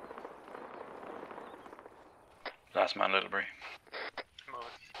 Last man, Littlebury.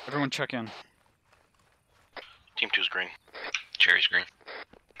 Everyone check in. Team 2's green. Cherry's green.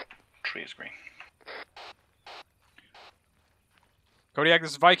 Tree is green. Kodiak,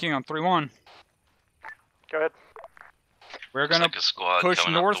 this is Viking on 3-1. Go ahead. We're going like to push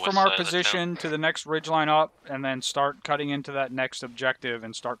north from our position to the next ridgeline up and then start cutting into that next objective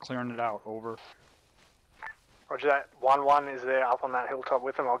and start clearing it out. Over. Roger that. 1-1 is there up on that hilltop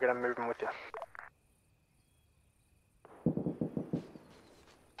with them. I'll get them moving with you.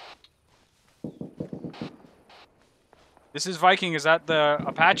 This is Viking. Is that the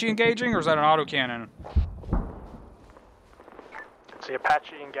Apache engaging or is that an autocannon? It's the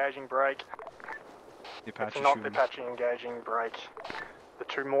Apache engaging break. The Apache it's not shooting. the Apache engaging break. The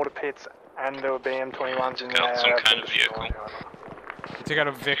 2 mortar pits and the BM-21s in there. Some kind of vehicle. They take out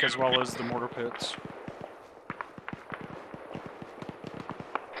a Vic as well as the mortar pits.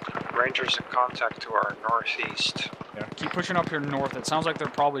 Rangers in contact to our northeast. Yeah, keep pushing up here north. It sounds like they're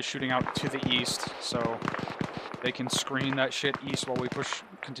probably shooting out to the east, so they can screen that shit east while we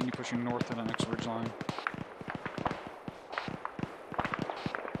continue pushing north to the next ridgeline.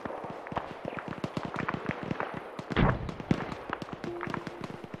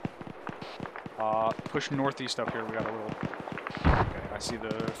 Push northeast up here. We got a little. Okay, I see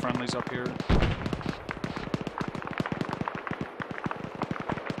the friendlies up here.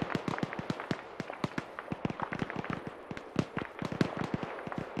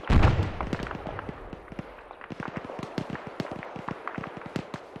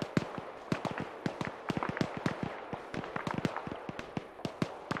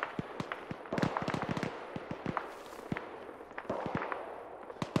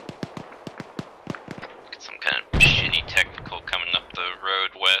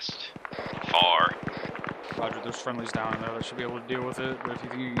 Friendlies down in there that should be able to deal with it, but if you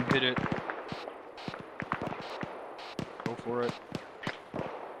think you can hit it, go for it.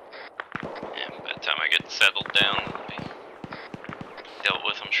 Yeah, by the settled down, it'll be dealt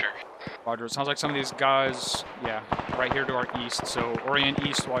with, I'm sure. Roger, it sounds like some of these guys, yeah, right here to our east, so orient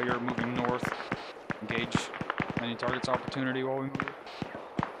east while you're moving north. Engage any targets opportunity while we move.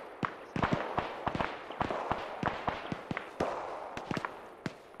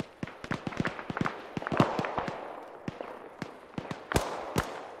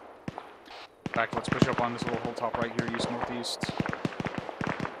 Back, let's push up on this little hilltop right here, east-northeast.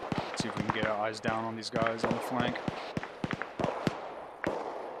 See if we can get our eyes down on these guys on the flank.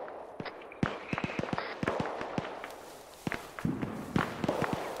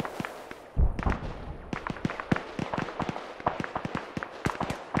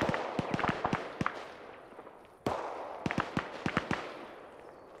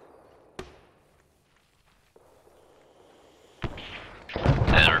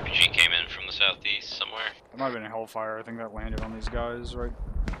 Southeast somewhere. It might have been a Hellfire. I think that landed on these guys right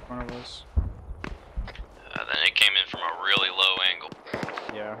in front of us. Then it came in from a really low angle.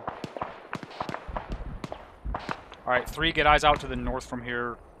 Yeah. Alright, 3, get eyes out to the north from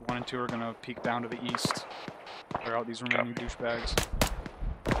here. 1 and 2 are gonna peek down to the east. Clear out these remaining douchebags.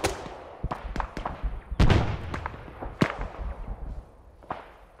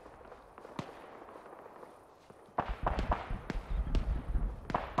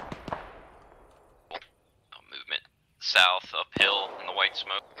 South, uphill, in the white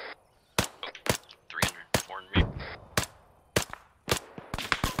smoke. 300, 400 meters.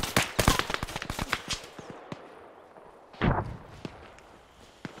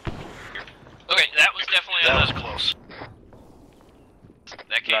 Okay, that was definitely that was close.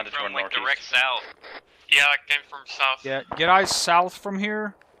 That came from like direct south. Yeah, it came from south. Yeah, get eyes south from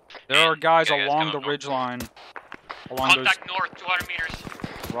here. There are guys along the ridgeline. Contact north, 200 meters.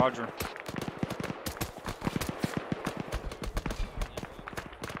 Roger.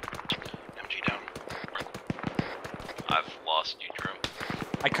 I've lost you, Drew.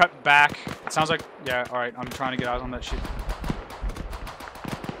 I cut back. It sounds like, yeah, alright, I'm trying to get eyes on that shit.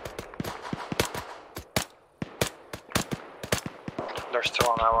 They're still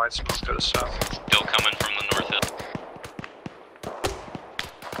on Allied, so let's go to south. Still coming from the north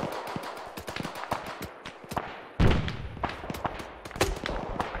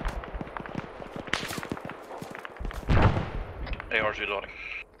hill. AR's reloading.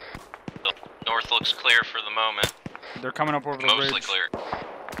 North looks clear for the moment. They're coming up over the ridge. Mostly clear.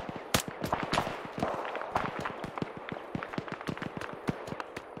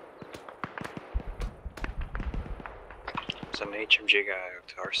 There's an HMG guy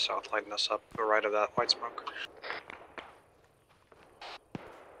to our south lighting us up, to the right of that white smoke.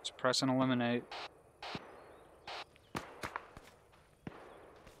 Suppress and eliminate.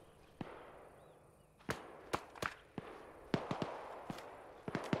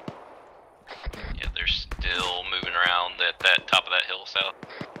 Yeah, they're still moving around at that top of that hill south.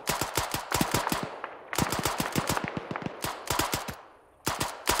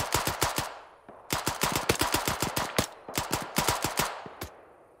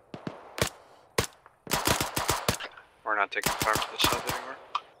 We're not taking fire to the south anymore.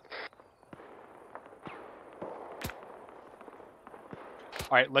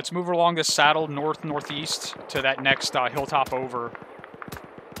 Alright, let's move along this saddle north-northeast to that next hilltop over.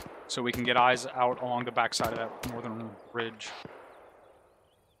 So we can get eyes out along the backside of that northern ridge.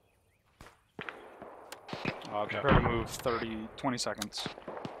 Prepare to move 20 seconds.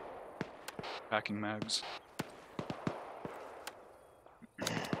 Packing mags.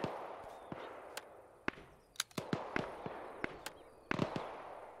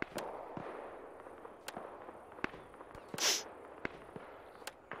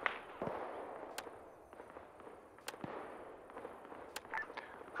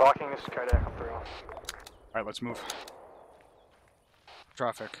 Viking, this is Kodak, I'm 3-1. Alright, let's move.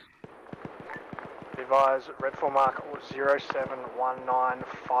 Traffic. Advise, Redfall mark 0719,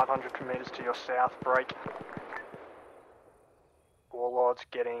 500 meters to your south, break. Warlords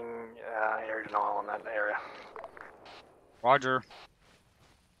getting area denial on that area. Roger.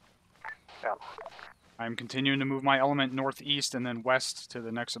 Yeah. I'm continuing to move my element northeast and then west to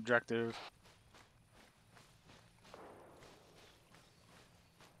the next objective.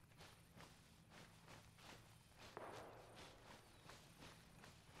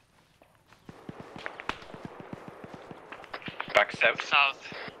 Back south.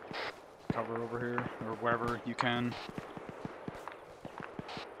 South. Cover over here, or wherever you can.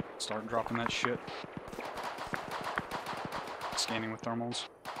 Start dropping that shit. Scanning with thermals.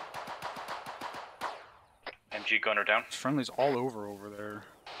 MG gunner down. There's friendlies all over there.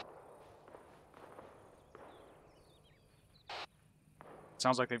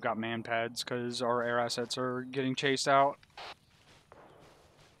 Sounds like they've got man pads because our air assets are getting chased out.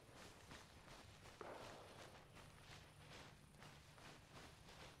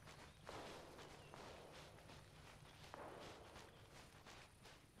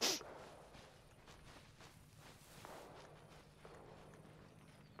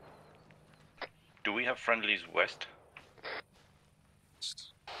 Do we have friendlies west?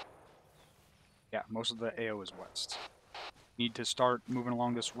 Yeah, most of the AO is west. Need to start moving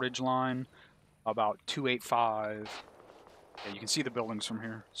along this ridge line about 285. Yeah, you can see the buildings from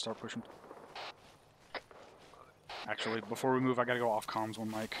here. Start pushing. Actually, before we move, I gotta go off comms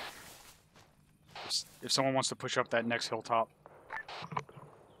one mic. If someone wants to push up that next hilltop.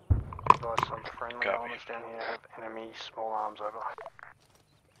 Got some friendly elements down here. Have enemy small arms over.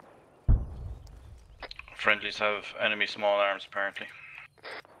 Friendlies have enemy small arms, apparently.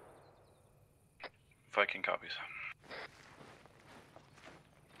 Viking copies.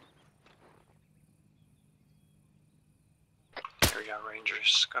 Here we got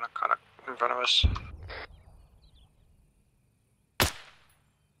Rangers gonna cut up in front of us.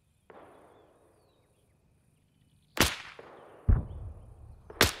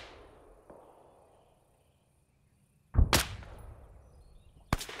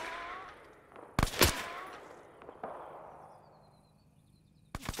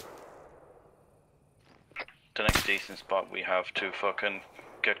 The next decent spot we have to fucking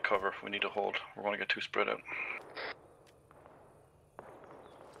get cover. We need to hold. We're gonna get too spread out.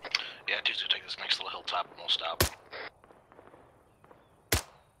 Yeah, dude's gonna take this next little hilltop and we'll stop.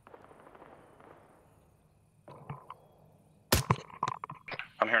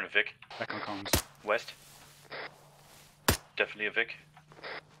 I'm hearing a Vic. Back on comms. West. Definitely a Vic.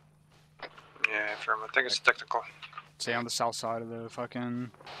 Yeah, firm. I think it's technical. Stay on the south side of the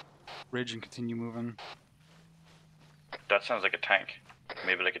fucking ridge and continue moving. That sounds like a tank.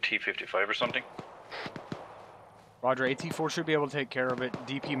 Maybe like a T-55 or something. Roger, AT-4 should be able to take care of it.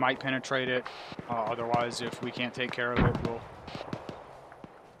 DP might penetrate it. Otherwise, if we can't take care of it, we'll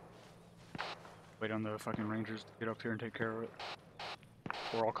wait on the fucking Rangers to get up here and take care of it.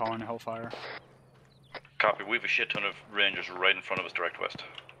 We're all calling Hellfire. Copy. We have a shit ton of Rangers right in front of us, direct west.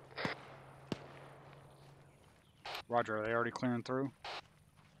 Roger, are they already clearing through?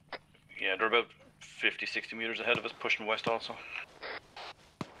 Yeah, they're about 50, 60 meters ahead of us, pushing west also.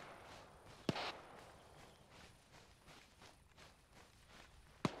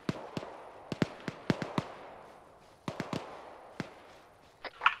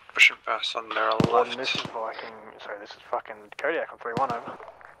 Pushing past on their left. This is Viking. Sorry, this is fucking Kodiak on 3-1 over.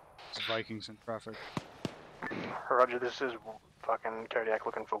 This is Vikings in traffic. Roger, this is fucking Kodiak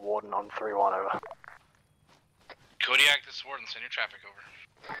looking for Warden on 3-1 over. Kodiak, this is Warden, send your traffic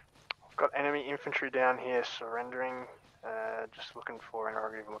over. I've got enemy infantry down here surrendering. Just looking for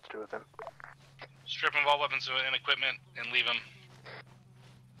interrogative and what to do with them. Strip them of all weapons and equipment and leave them.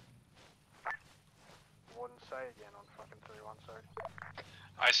 Warden, say again on fucking 3-1, sorry.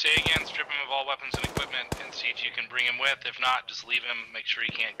 I say again, strip him of all weapons and equipment and see if you can bring him with. If not, just leave him, make sure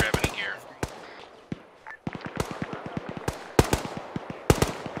he can't grab any gear.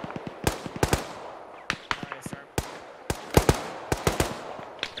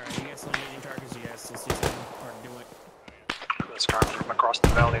 Alright, you guys still getting targets, you guys still see something hard to do it. Let's come from across the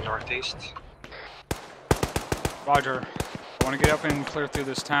valley northeast. Roger. I want to get up and clear through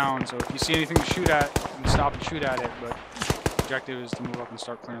this town, so if you see anything to shoot at, you can stop and shoot at it, but the objective is to move up and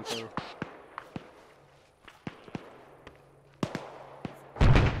start clearing through.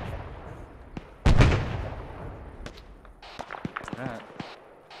 What's that?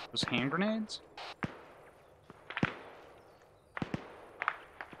 Those hand grenades?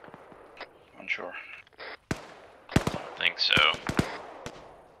 Unsure. I think so.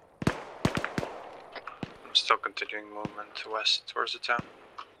 I'm still continuing movement to west towards the town.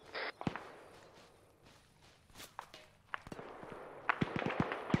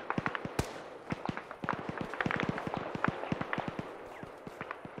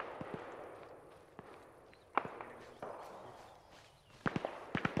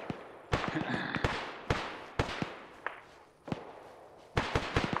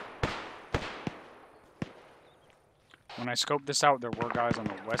 When I scoped this out, there were guys on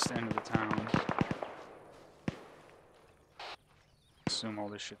the west end of the town. Assume all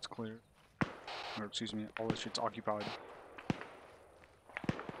this shit's clear. Or, excuse me, all this shit's occupied.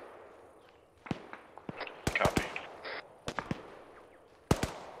 Copy.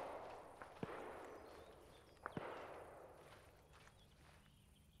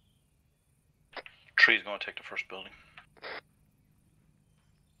 Tree's gonna take the first building.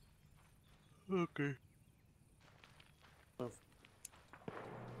 Okay.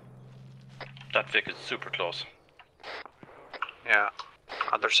 That Vic is super close. Yeah,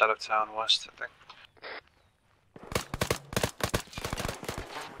 other side of town, west, I think.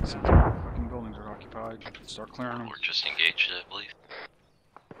 Seems like fucking buildings are occupied. Start clearing them. We're just engaged, I believe.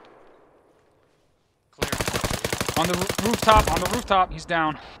 On the rooftop, he's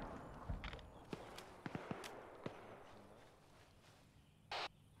down.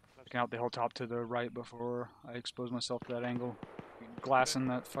 Checking out the hilltop to the right before I expose myself to that angle. Glassing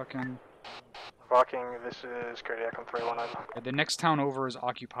that fucking... Viking, this is Kodiak on 3-1 over. Yeah, the next town over is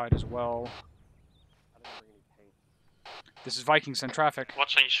occupied as well. This is Viking, send traffic.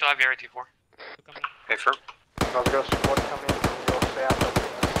 Watson, you still have your AT4. Hey, Ferb. I've got squad coming in from your south.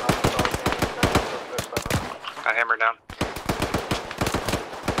 Got hammer down.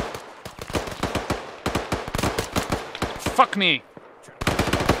 Fuck me!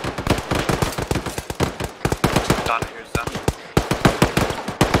 Done, here's done.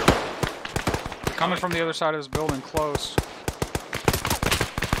 Coming from the other side of this building, close.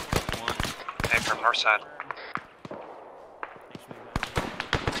 Hey, from north side.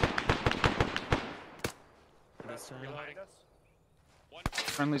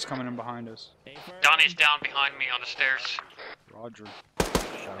 Friendly's coming in behind us. Donnie's down behind me on the stairs. Roger.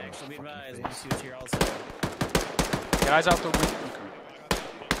 Thanks, be advised. Once you here also. Guys out the window.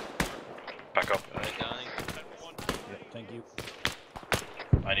 Back up. Thank you.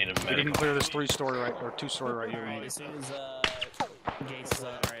 I need a medical. We didn't clear this 3-story right, or 2-story right here. Alright, as soon as Gates is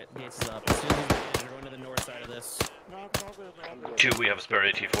up, alright, Gates is up. As soon as he's in, we're going to the north side of this. 2, we have a spare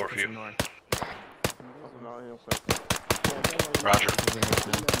AT4 for you. Roger.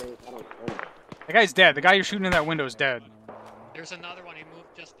 That guy's dead. The guy you're shooting in that window is dead. There's another one, he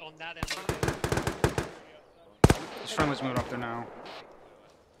moved just on that end. His friendly's moving up there now.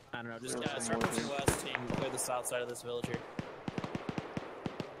 I don't know, just start pushing west and clear the south side of this village here.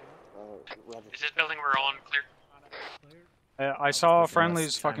 Is this building we're on clear? I saw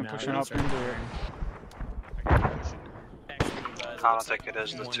friendlies fucking pushing up into here. I don't think it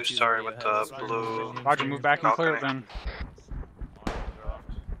is the 2-story with the blue. Roger, move back and clear it then.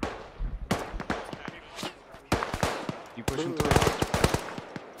 You pushing through.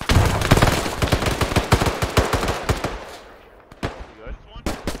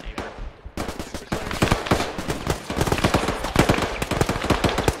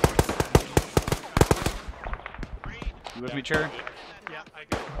 You with me, Cherry? Yeah, I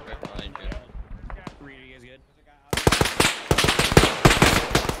got it. Reed, are you guys good?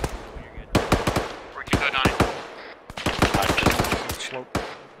 Where'd you go, Donnie? Slope.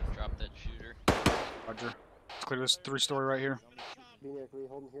 Drop that shooter. Roger. Let's clear this 3-story right here.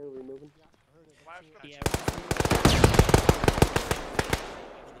 Yeah.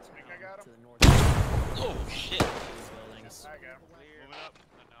 Oh shit!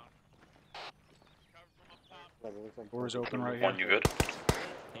 Doors open right here. One, you good?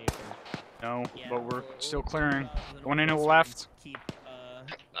 No, but we're still clearing. Going in to the left.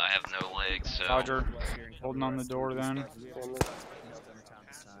 I have no legs, so... Roger. Holding on the door then.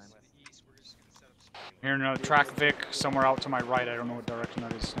 Hearing a track Vic somewhere out to my right. I don't know what direction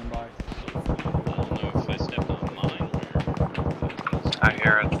that is. Stand by. I don't know if I stepped on mine or... I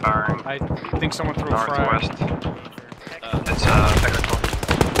hear it firing. I think someone threw a frag. Northwest. It's technical.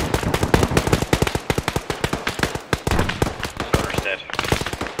 Another's dead.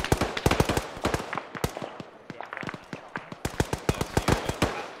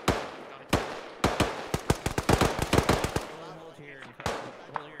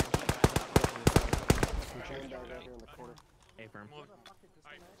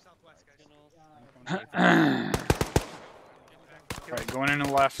 Alright, going in to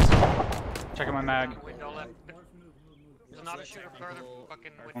the left. Checking my mag. Window left. There's another shooter further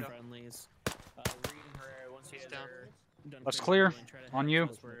fucking window. Friendlies. He's down. Let's clear. On you.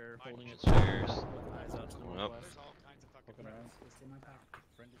 Stairs. Going up.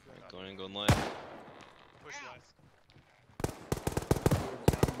 Going in, going left. Push left.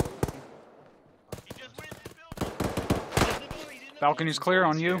 Balcony's clear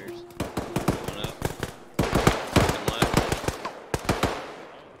on you. Going up. Going left.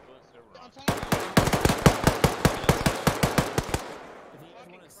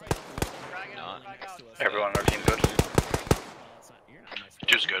 Not. Everyone on our team good?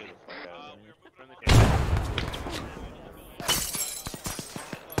 Two's good.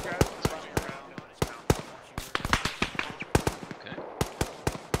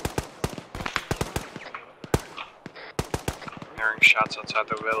 Hearing shots outside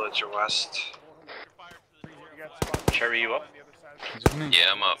the village west. Cherry, you up?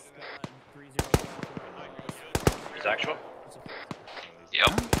 Yeah, I'm up. Is actual?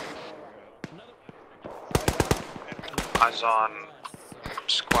 Yep. Eyes on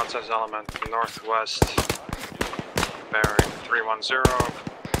squad size element northwest, bearing 310,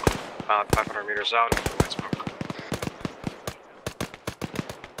 about 500 meters out, white smoke.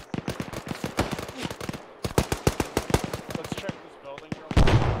 Let's check this building real quick.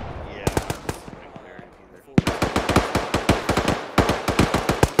 Yeah.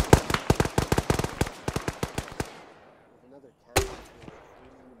 Another 10,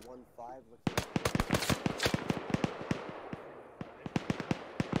 315 looking.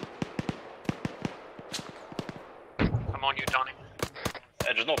 I'm on you, Donnie.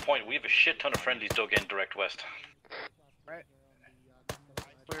 There's no point. We have a shit ton of friendlies dug in direct west. Right.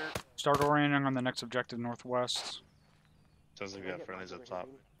 Clear. Start orienting on the next objective northwest. Sounds like we got friendlies up top.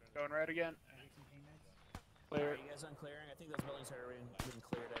 Going right again. Clear. Are you guys on clearing? I think those buildings are being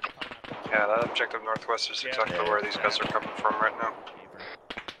cleared. Yeah, that objective northwest is exactly where these guys are coming from right now.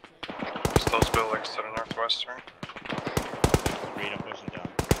 It's those buildings to the northwest, right? Reed, I'm pushing down.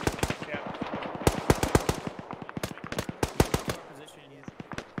 Yeah.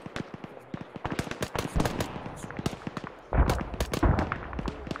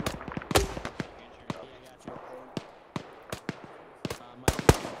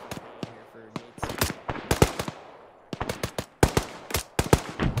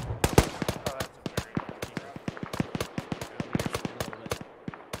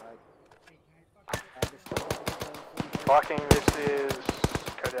 Viking, this is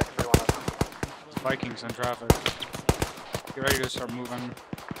Kodiak 310. Vikings in traffic. Get ready to start moving.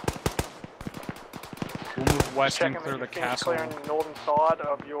 We'll move west and clear the castle. Clearing the northern side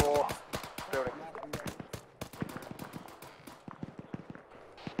of your building.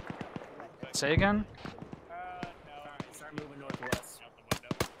 Say again? Start moving northwest.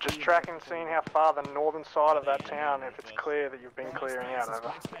 Just tracking, seeing how far the northern side of that town, if it's clear that you've been clearing out,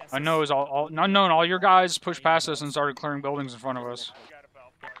 over. Unknown is unknown. All your guys pushed past us and started clearing buildings in front of us.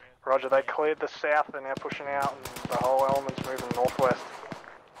 Roger, they cleared the south, they're now pushing out, and the whole element's moving northwest.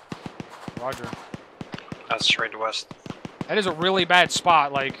 Roger. That's straight west. That is a really bad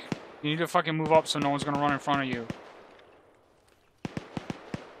spot. Like, you need to fucking move up so no one's gonna run in front of you.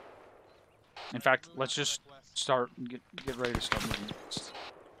 In fact, let's just get ready to start moving west.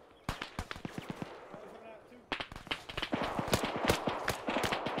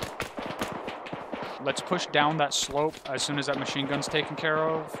 Let's push down that slope as soon as that machine gun's taken care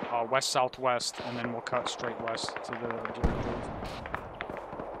of, west-southwest, and then we'll cut straight west to the objective.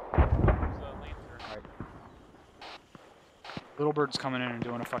 Right. Little Bird's coming in and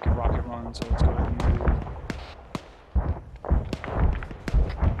doing a fucking rocket run, so let's go ahead and move.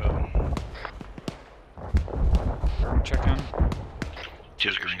 Check in.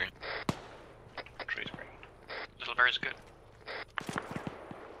 Cheers, green. Trees green. Little Bear is good.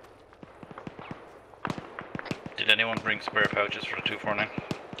 Did anyone bring spare pouches for the 249?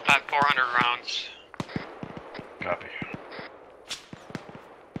 I have 400 rounds. Copy.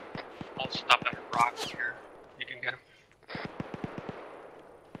 I'll stop at rocks here. You can get them.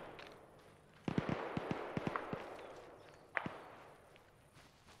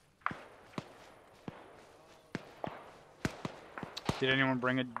 Did anyone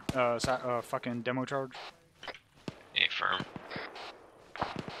bring a fucking demo charge? Yeah, firm.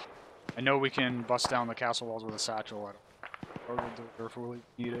 I know we can bust down the castle walls with a satchel. I don't know if we really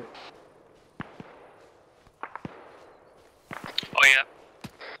need it. Oh yeah.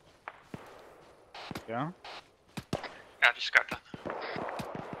 Yeah? Yeah, I just got that.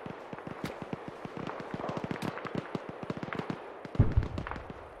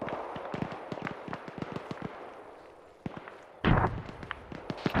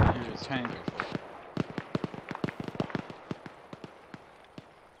 Here's a tank.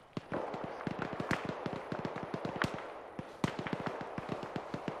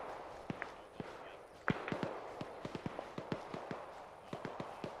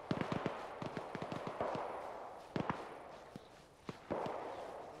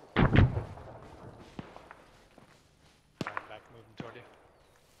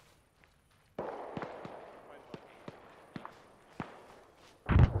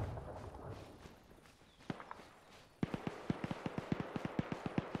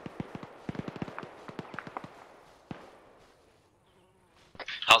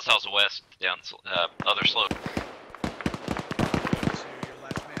 How's southwest down other slope?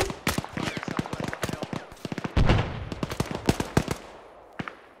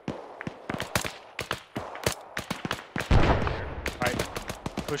 Alright,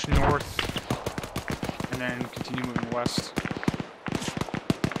 push north and then continue moving west.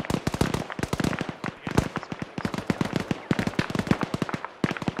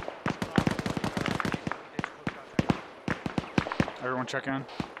 Everyone check in.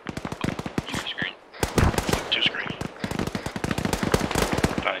 Two screen. Two screen.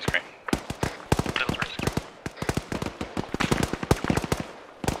 Tiny screen. Little first screen.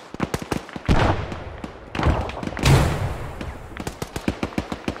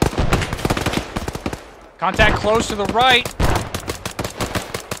 Contact close to the right.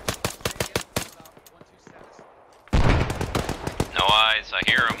 No eyes. I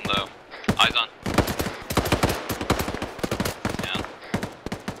hear him though. Eyes on. Down.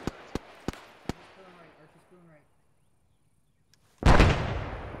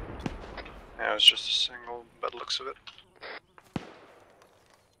 Yeah, it was just a single, by the looks of it.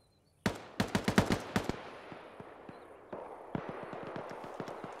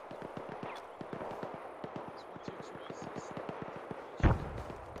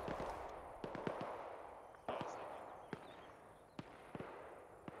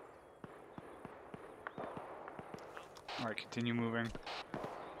 Alright, continue moving.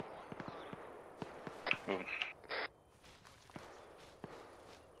 Moving.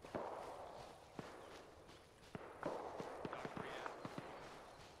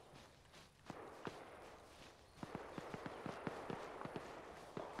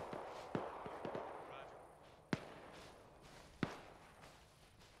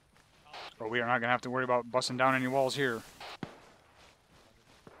 But we are not going to have to worry about busting down any walls here.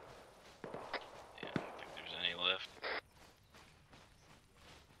 Yeah, I don't think there's any left.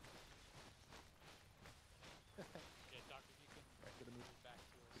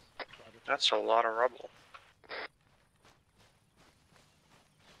 That's a lot of rubble.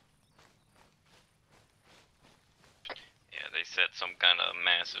 Yeah, they set some kind of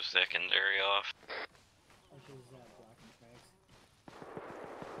massive secondary off.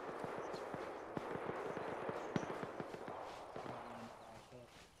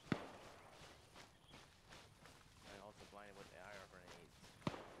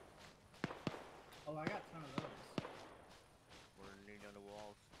 Oh, I got a ton of those. We're near on the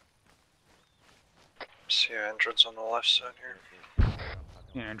walls. See an entrance on the left side here.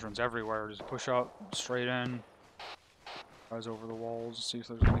 Yeah, entrance everywhere. Just push up, straight in. Eyes over the walls, see if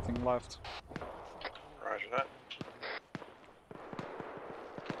there's anything left. Roger that.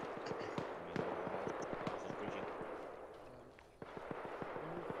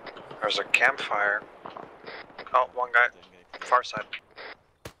 There's a campfire. Oh, one guy. Far side.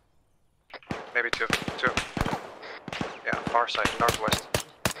 Maybe two. Two. Yeah, far side, northwest.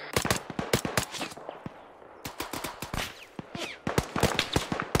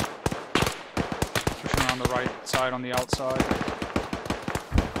 Pushing around the right side on the outside.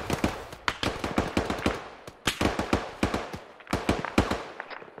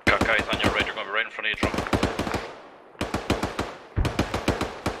 Got guys on your right, you're going to be right in front of you, drum.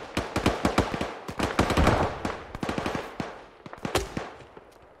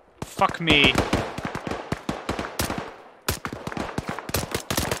 Fuck me.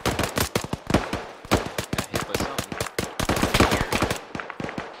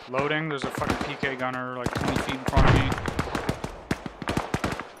 Loading, there's a fucking PK gunner like 20 feet in front of me.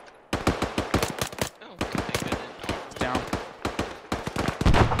 Down.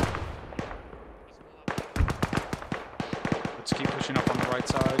 Let's keep pushing up on the right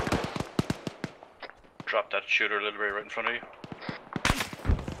side. Drop that shooter a little bit right in front of you.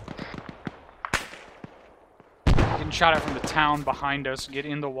 Getting shot at from the town behind us. Get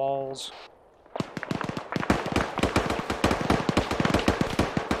in the walls.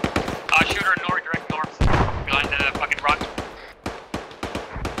 Shooter north, direct north. Behind the fucking rock.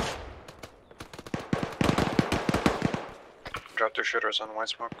 Drop two shooters on white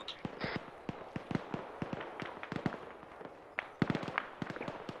smoke.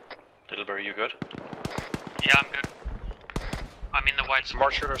 Littlebury, you good? Yeah, I'm good. I'm in the white smoke.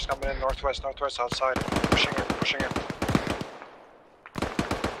 More shooters coming in northwest, northwest, outside. Pushing in, pushing in.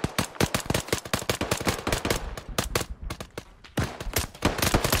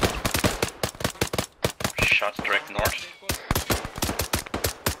 Shots direct north.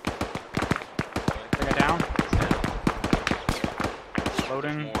 Take it down.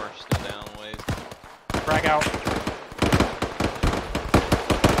 Loading. More still down ways. Frag out. To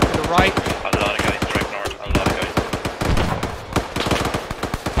the right. A lot of guys direct north, a lot of guys.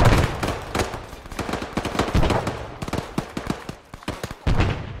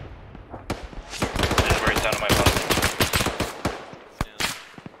 Littlebury's down on my bottom.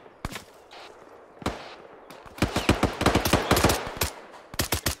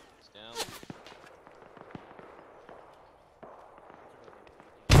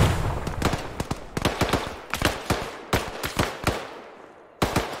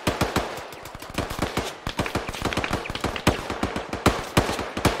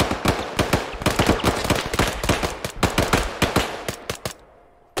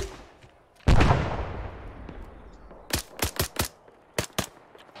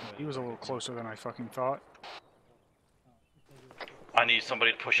 was a little closer than I fucking thought. I need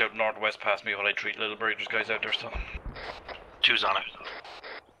somebody to push out northwest past me while I treat little breakers guys out there still. Two's on it.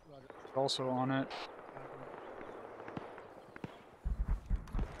 Also on it.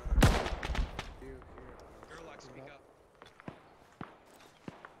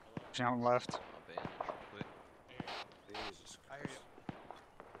 Down left.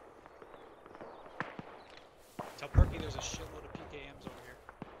 Tell Perky there's a shitload of PKMs over here.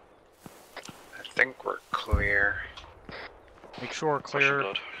 I think we're clear. Make sure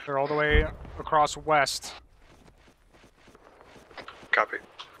clear all the way across west. Copy.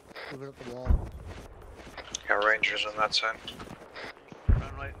 Move it up the wall. Got rangers on that side.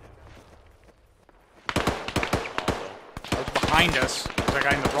 It's behind us. Is that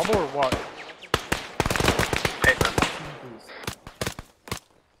guy in the rubble or what?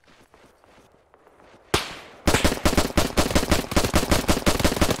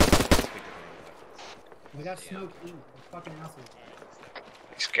 We got smoke in. Fucking assholes.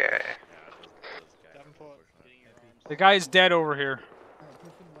 This guy. The guy is dead over here.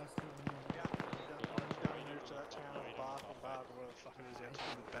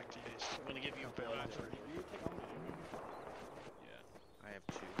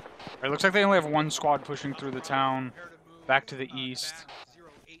 It looks like they only have one squad pushing through the town, back to the east.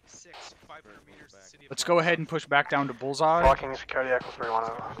 Let's go ahead and push back down to Bullseye. Viking security echo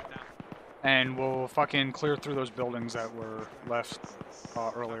 310. And we'll fucking clear through those buildings that were left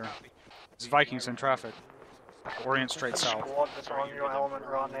earlier. It's Vikings in traffic. Orient straight south. The squad that's on your element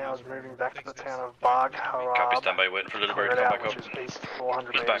right now is moving back to the town of Barg Harab. Copy, stand by, waiting for little bird to come back up. Which is east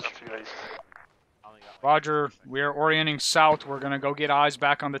 400 He's meters back. to the east. Roger, we are orienting south. We're gonna go get eyes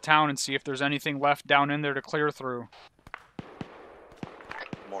back on the town and see if there's anything left down in there to clear through.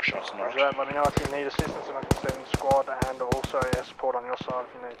 More shots north. Roger that, let me know if you need assistance and I can send the squad and also air support on your side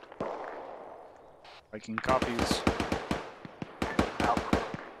if you need. Viking copies. Out.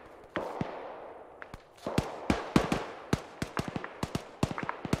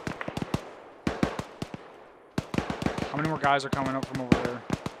 How many more guys are coming up from over there?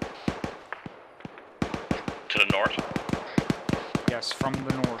 To the north? Yes, from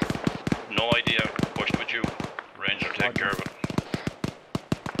the north. No idea. Pushed with you. Ranger, take care of it.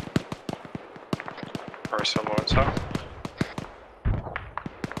 Or someone south.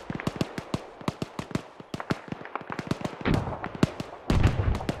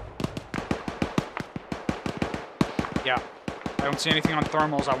 Yeah. I don't see anything on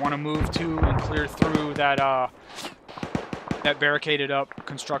thermals. I want to move to and clear through that that barricaded up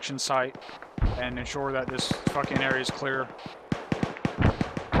construction site and ensure that this fucking area is clear.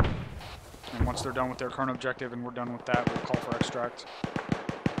 And once they're done with their current objective and we're done with that, we'll call for extract.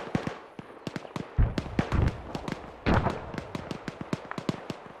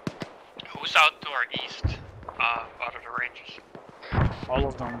 Who's out to our east? Out of the ranges. All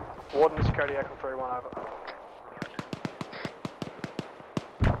of them. Warden security echo 31 over.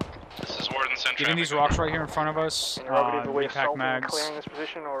 This is Warden Central. Getting these rocks right here in front of us. Are we Repack assaulting and mags. clearing this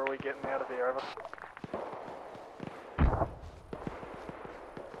position or are we getting out of here? Over.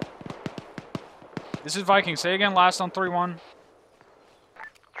 This is Viking. Say again, last on 3-1.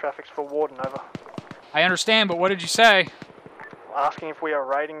 Traffic's for Warden, over. I understand, but what did you say? Asking if we are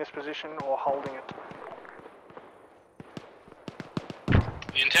raiding this position or holding it.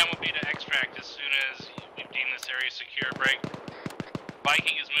 The intent will be to extract as soon as we've deemed this area secure. Break.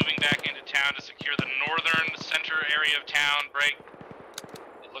 Viking is moving back into town to secure the northern center area of town. Break.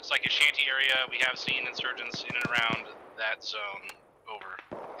 It looks like a shanty area. We have seen insurgents in and around that zone. Over.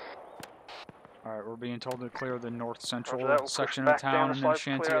 Alright, we're being told to clear the north central We'll section push of back down town the and then slope,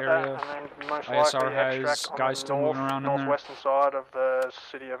 shanty clear area. that, and then most ISR likely has extract on guys the still moving around in there. northwestern side of the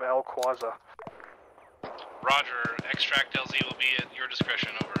city of El Quaza. Roger. Extract LZ will be at your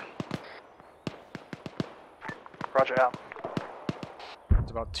discretion. Over. Roger, out.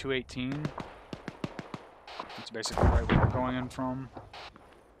 It's about 218. It's basically right where we're going in from.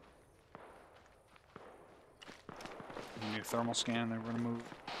 We need a thermal scan, then we're gonna move.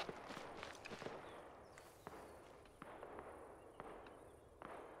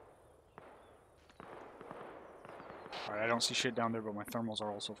 Alright, I don't see shit down there, but my thermals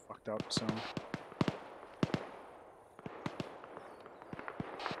are also fucked up, so.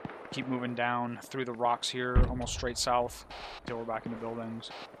 Keep moving down through the rocks here, almost straight south, until we're back in the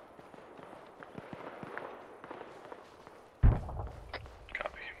buildings.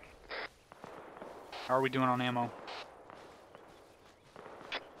 Copy. How are we doing on ammo?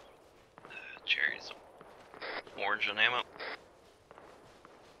 Cherries. Orange and ammo.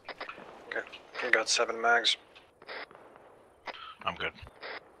 Okay. I got 7 mags. I'm good.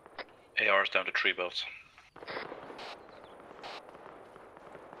 AR's down to 3 belts.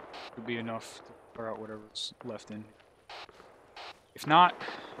 Would be enough to clear out whatever's left in. If not,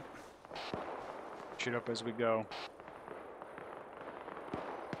 shoot up as we go.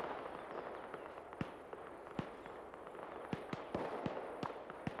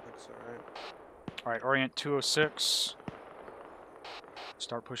 That's alright. Alright, orient 206.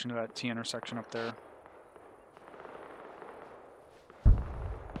 Start pushing to that T intersection up there.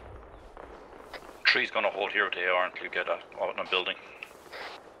 Tree's gonna hold here with the AR until you get out in a building.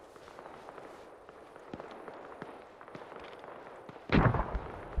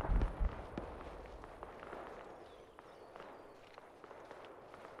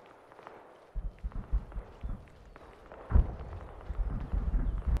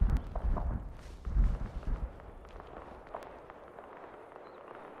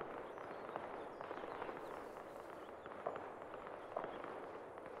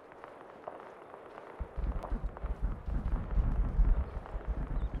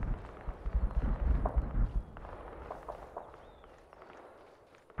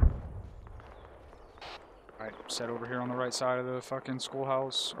 Alright, set over here on the right side of the fucking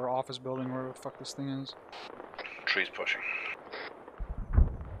schoolhouse or office building, wherever the fuck this thing is. Tree's pushing.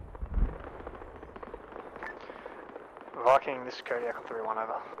 Viking, this is Kodiak on 3-1,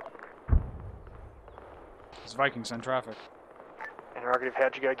 over. It's Viking, send traffic. Interrogative,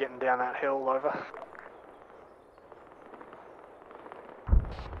 how'd you go getting down that hill, over?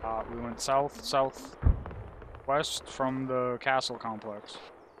 We went southwest from the castle complex.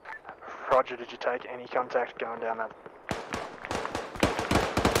 Roger, did you take any contact going down that?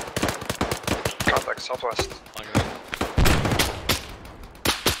 Contact southwest.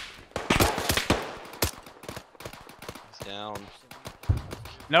 He's down.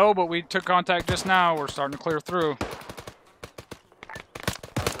 No, but we took contact just now. We're starting to clear through. We'll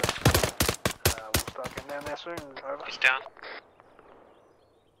start getting down there soon, over. He's down.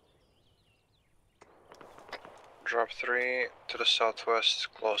 Drop 3 to the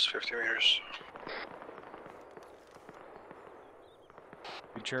southwest, close 50 meters.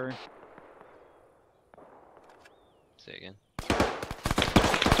 Good cherry. Say again.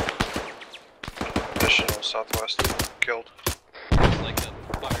 Additional southwest, killed. It's like a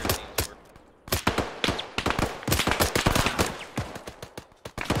fire team's work.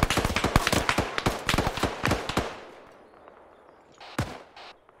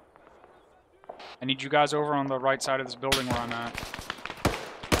 I need you guys over on the right side of this building where I'm at.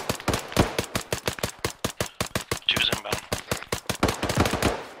 Two's inbound.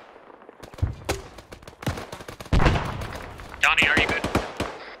 Donnie, are you good?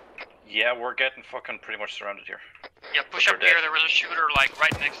 Yeah, we're getting fucking pretty much surrounded here. Yeah, push up here. There was a shooter like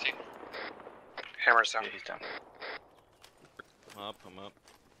right next to you. Hammer's down. Yeah, he's down. I'm up.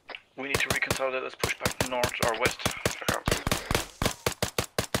 We need to reconsolidate. Let's push back north or west.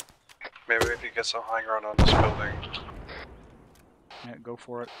 Maybe we could get some high ground on this building. Yeah, go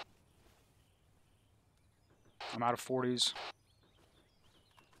for it. I'm out of 40s.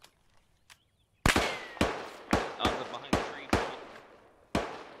 Behind the tree.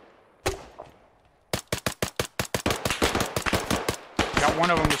 Got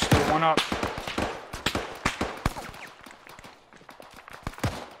one of them, there's still one up.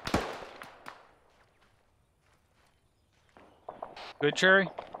 Good, Cherry?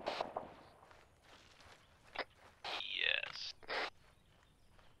 Yes.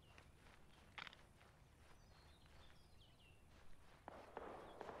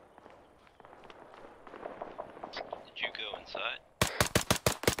 Did you go inside?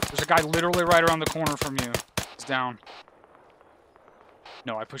 There's a guy literally right around the corner from you. He's down.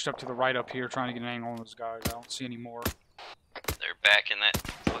 No, I pushed up to the right up here trying to get an angle on those guys. I don't see any more. They're back in that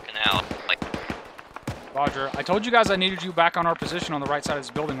fucking alley. Like, Roger. I told you guys I needed you back on our position on the right side of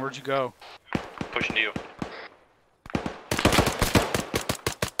this building. Where'd you go? Pushing to you.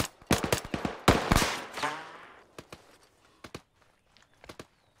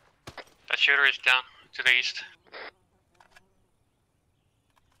 That shooter is down to the east.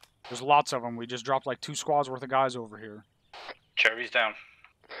 There's lots of them. We just dropped like 2 squads worth of guys over here. Cherry's down.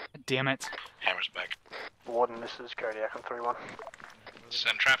 Damn it. Hammer's back. Warden, this is Kodiak on 3-1.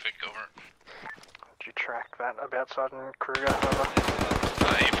 Send traffic over. Did you track that about Sergeant Kruger, over?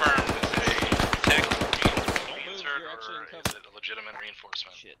 Affirmed. Is it a tech insert or is it a legitimate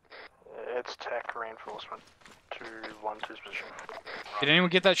reinforcement? Shit. It's tech reinforcement to 1-2's position. Did anyone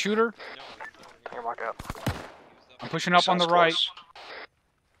get that shooter? Here, mark out. I'm pushing up on the right.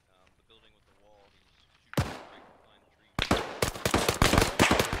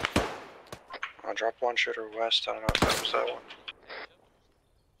 I'll drop one shooter west. I don't know if that was that one.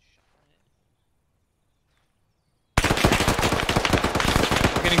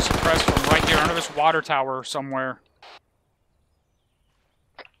 getting suppressed from right here under this water tower somewhere.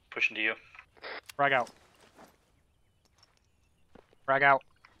 Pushing to you. Frag out. Frag out.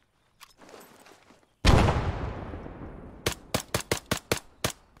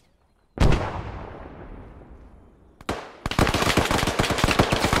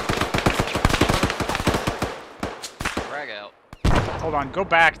 Frag out. Hold on, go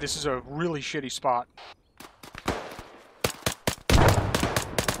back. This is a really shitty spot.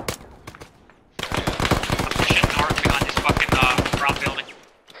 Pushing north behind this fucking brown building.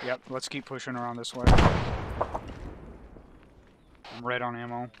 Yep, let's keep pushing around this way. I'm red on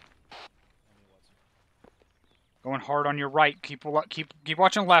ammo. Going hard on your right. Keep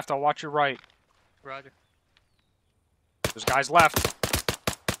watching left. I'll watch your right. Roger. There's guys left.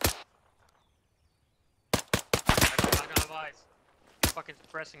 I'm not gonna have eyes. He's fucking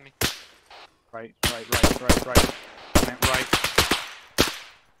suppressing me. Right. Went right.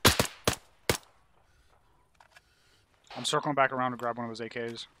 I'm circling back around to grab one of those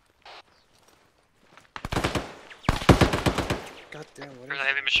AKs. God damn, what There's is a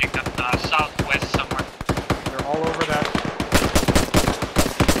heavy machine gun southwest somewhere. They're all over that.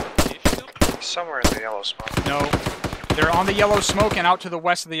 Somewhere in the yellow smoke. No. They're on the yellow smoke and out to the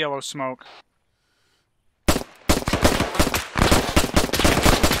west of the yellow smoke.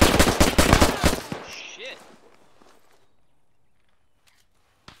 Shit.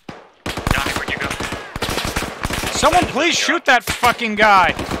 Johnny, where'd you go? Someone please shoot that fucking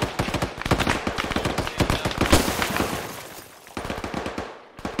guy!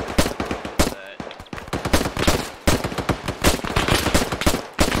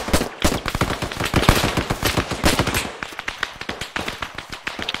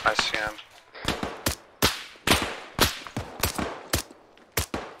 I see him.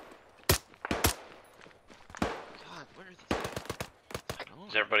 God, where are these?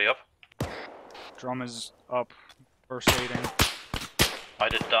 Is everybody up? Drum is up. First aiding. I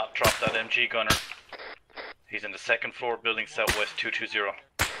did not drop that MG gunner. He's in the second floor, building southwest 220.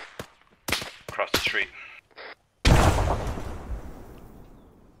 Across the street.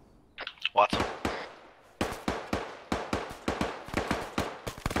 Watson.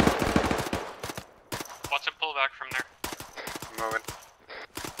 Watson, pull back from there. I'm moving.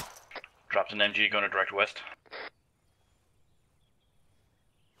 Dropped an MG gunner direct west.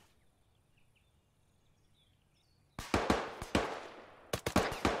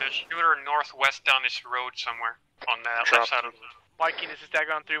 There's a shooter northwest down this road somewhere on the left side of the... Viking, this is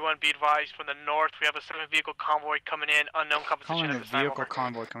Dagon 3-1. Be advised, from the north, we have a 7-vehicle convoy coming in. Unknown composition Calling a at this time. vehicle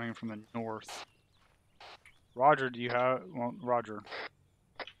convoy coming from the north. Roger, do you have... Well, Roger.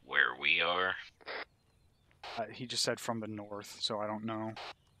 Where we are. He just said from the north, so I don't know.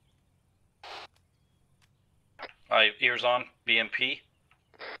 Ears on, BMP.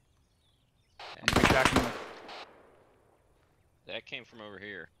 I'm repacking the... That came from over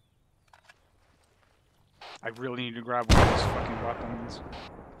here. I really need to grab one of these fucking weapons.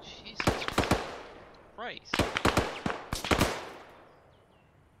 Jesus Christ.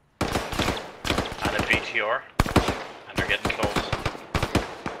 And a BTR. And they're getting close.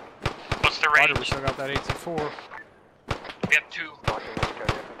 What's the range? Roger, we still got that 8-4. We have two.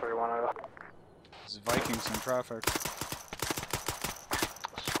 This is Vikings in traffic.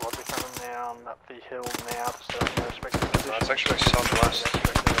 Squad be coming down up the hill now to set up their respective positions. It's actually southwest.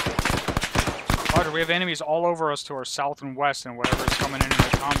 Roger, we have enemies all over us to our south and west, and whatever is coming in the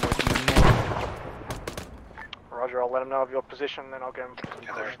convoy from the north. Roger, I'll let them know of your position, then I'll get them to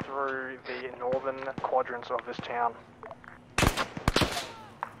push through the northern quadrants of this town.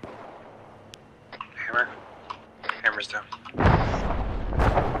 Hammer. Hammer's down.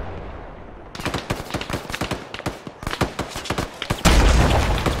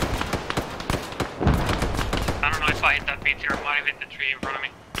 I don't know if I hit that BTR, I might have hit the tree in front of me.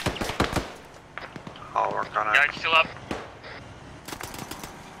 I'll work on it. Yeah, it's still up.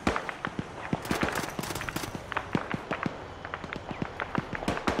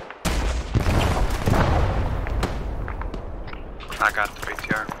 I got the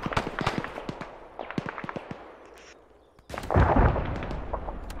BTR.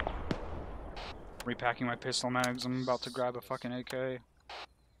 Repacking my pistol mags, I'm about to grab a fucking AK.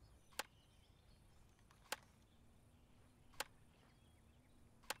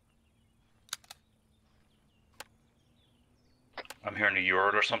 I'm hearing a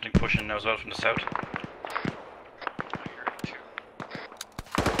Yord or something pushing now as well from the south.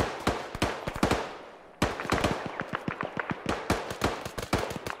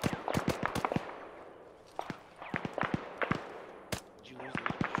 Did you lose the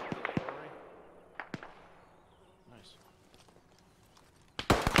artillery? Nice.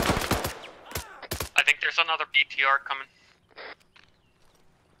 There's another BTR coming.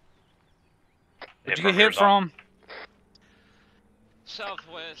 Where'd you get hit from?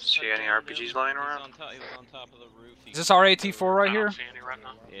 Southwest. See any RPGs lying around? He was on top of the roof. Is this our AT4 right here? See any right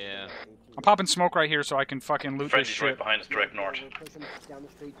now. Yeah. I'm popping smoke right here so I can fucking loot this Friendly's shit. right behind us, direct north. Down the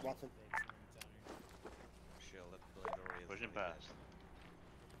street, Watson. Pushing past.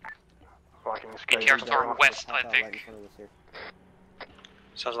 BTR's to our west, I think.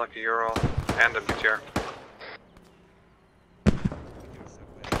 Sounds like a Ural and a BTR.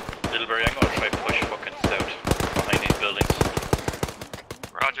 Littlebury, I'm gonna try push fucking south behind these buildings.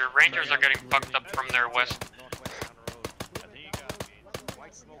 Roger, Rangers are getting fucked up from their west.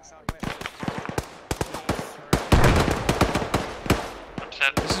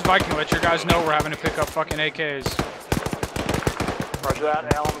 This is Viking, let your guys know we're having to pick up fucking AKs. Roger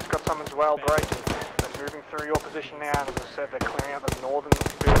that, Alan's got some as well, break. They're moving through your position now, and as I said, they're clearing out the northern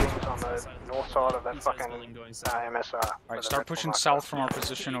buildings on the north side of that fucking MSR. Alright, start pushing south from our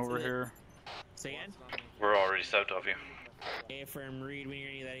position over here. Say again? We're already south of you. A from Reed, when you're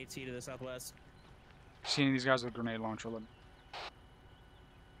gonna need that AT to the southwest. See any of these guys with a grenade launcher? Let me...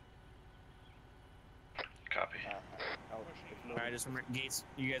 Copy. Alright, just remember, Gates,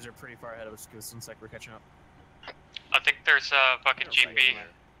 you guys are pretty far ahead of us, because it looks like we're catching up. I think there's a fucking GP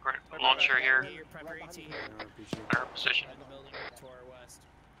launcher here. In our position.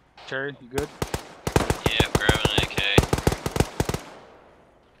 Cherry, you good? Yeah, I'm grabbing an AK.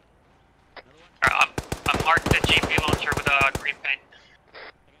 I'm marked the GP launcher with a green paint.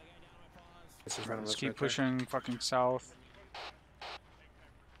 Let's keep pushing fucking south.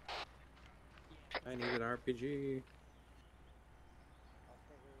 I need an RPG.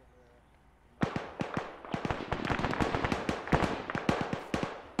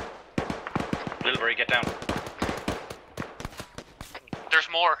 Littlebury, get down. There's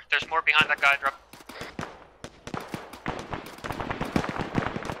more. There's more behind that guy drop.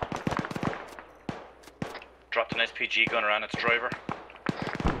 Dropped an SPG gunner on its driver.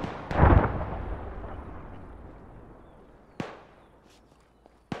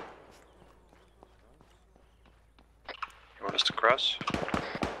 You want us to cross?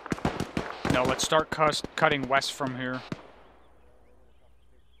 No, let's start cutting west from here.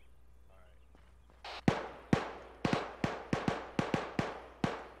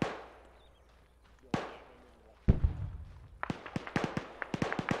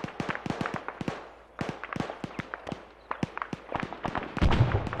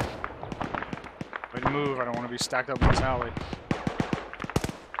 Way to move, I don't want to be stacked up in this alley.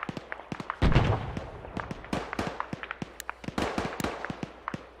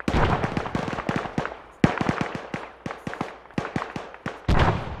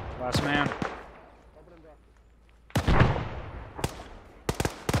 Last man.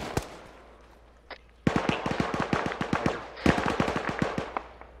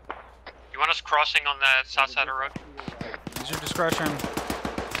 You want us crossing on the south side of the road? Use your discretion.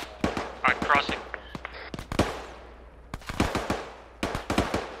 Alright, crossing.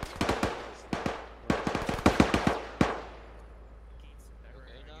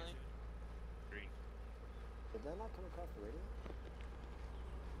 Did that not come across the radio?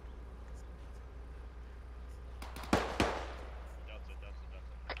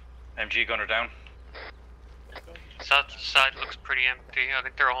 MG gunner down. South side looks pretty empty. I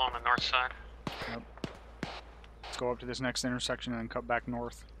think they're all on the north side. Yep. Let's go up to this next intersection and then cut back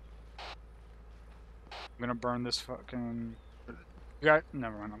north. I'm gonna burn this fucking... Never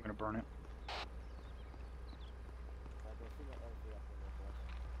mind, I'm gonna burn it.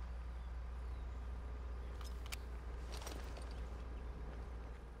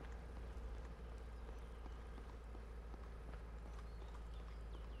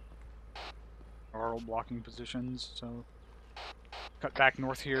 Our old blocking positions, so... Cut back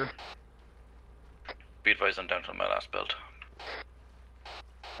north here. Be advised, I'm down to my last build.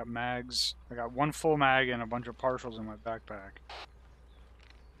 Got mags. I got one full mag and a bunch of partials in my backpack.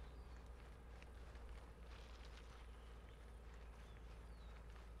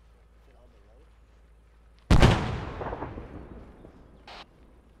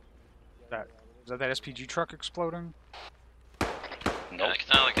 Is that SPG truck exploding? No. I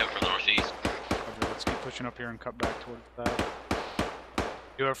can only come from the northeast. Okay, let's keep pushing up here and cut back towards that.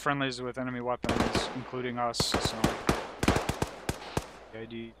 You have friendlies with enemy weapons, including us, so... The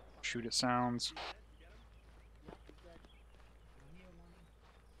ID, shoot at sounds.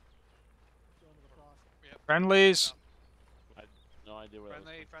 Friendlies! I no idea where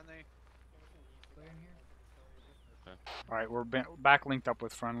Friendly. Alright, we're back linked up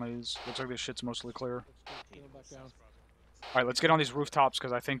with friendlies. Looks like this shit's mostly clear. Alright, let's get on these rooftops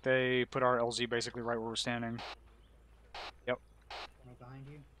because I think they put our LZ basically right where we're standing. Yep. Right behind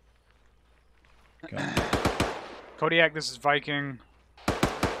you. Kodiak, this is Viking.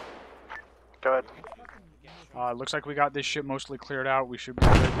 Go ahead. Looks like we got this ship mostly cleared out. We should be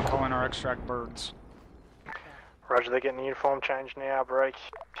ready to call in our extract birds. Roger, they're getting uniform change now, break.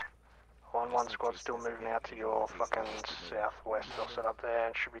 1-1 squad still moving out to your fucking southwest. They'll set up there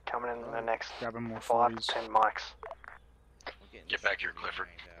and should be coming in the next 5 to 10 mics. Get back here, Clifford.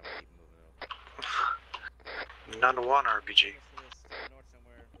 None to one RPG.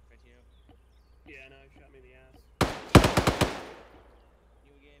 Yeah, no, shot me in the ass.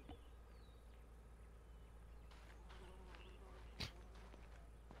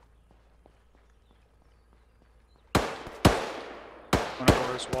 I'm gonna go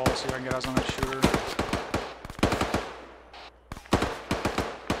over this wall, see if I can get eyes on that shooter.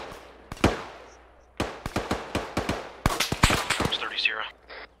 It's 30-0.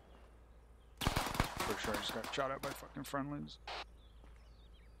 Pretty sure I just got shot at by fucking friendlies.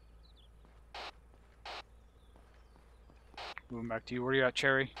 Moving back to you. Where are you at,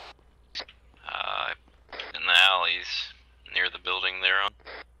 Cherry? In the alleys near the building there on.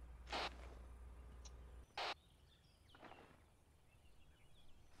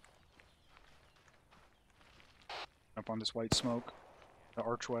 Up on this white smoke. The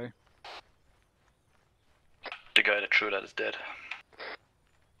archway. The guy that threw that is dead.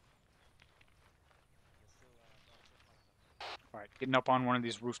 Alright, getting up on one of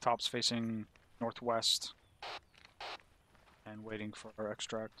these rooftops facing northwest. And waiting for our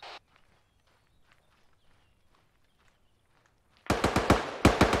extract. Damn,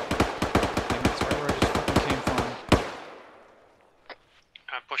 that's right where I just fucking came from.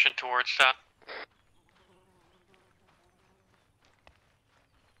 I'm pushing towards that.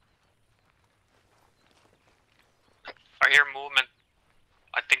 I hear movement.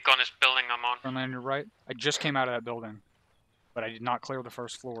 I think on this building I'm on. Friendly on your right. I just came out of that building. But I did not clear the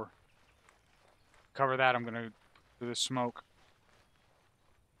first floor. Cover that, I'm gonna do this smoke.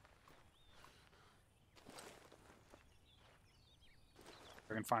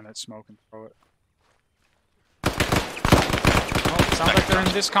 I can find that smoke and throw it. Oh, sounds like they're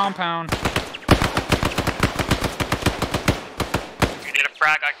in this compound. If you need a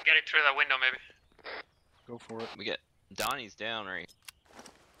frag, I can get it through that window maybe. Go for it. We get Donnie's down right.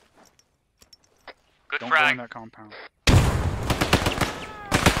 Good Don't frag. go in that compound.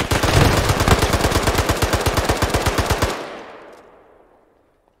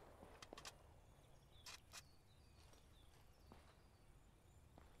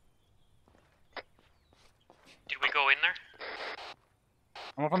 Did we go in there?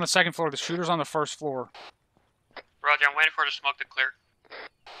 I'm up on the second floor. The shooter's on the first floor. Roger, I'm waiting for the smoke to clear.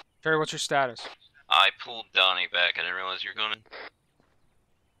 Terry, what's your status? I pulled Donnie back. I didn't realize you were going in.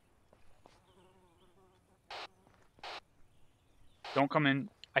 Don't come in.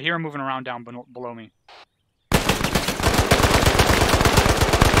 I hear him moving around down below me.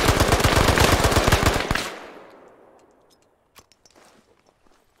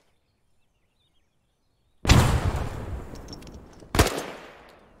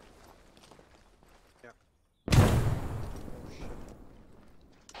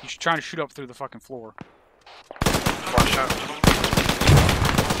 He's trying to shoot up through the fucking floor. Watch out.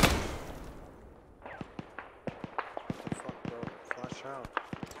 Fuck, bro. Flash out.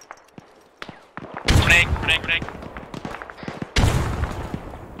 Grenade.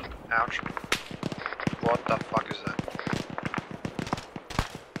 Ouch. What the fuck is that?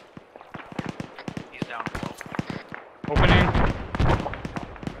 He's down below. Opening.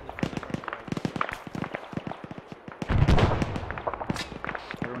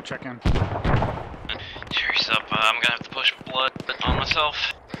 Everyone check in. Cherry's up. I'm gonna have to push blood on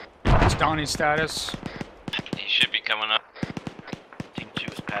myself. It's Donnie's status. He should be coming up. Team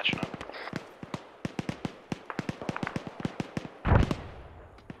 2 is patching up.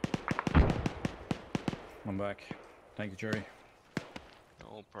 I'm back. Thank you, Jerry.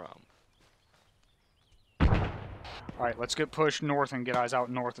 No problem. Alright, let's get pushed north and get eyes out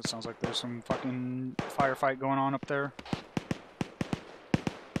north. It sounds like there's some fucking firefight going on up there.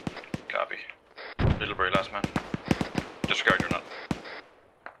 Copy. Middlebury, last man. Disregard your nut.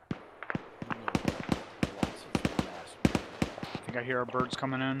 I think I hear our birds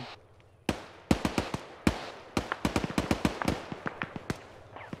coming in.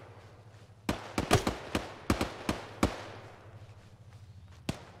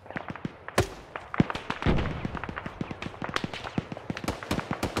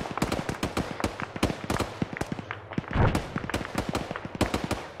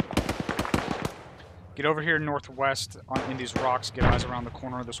 Get over here northwest in these rocks. Get eyes around the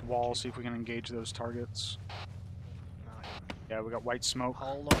corner of this wall. See if we can engage those targets. Yeah, we got white smoke.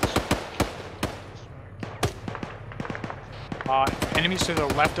 Enemies to the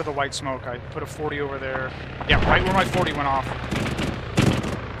left of the white smoke. I put a 40 over there. Yeah, right where my 40 went off.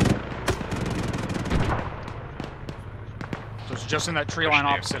 So it's just in that tree line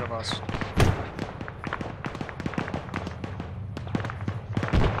opposite of us.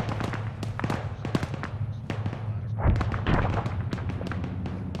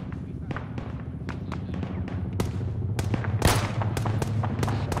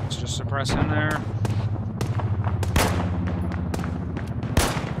 Let's just suppress in there.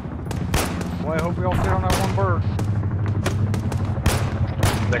 Boy, I hope we all fit on that one bird.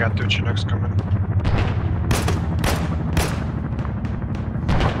 They got 2 Chinooks coming.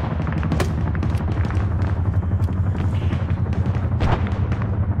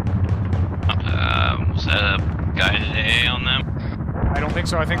 Was that a guided AA on them? I don't think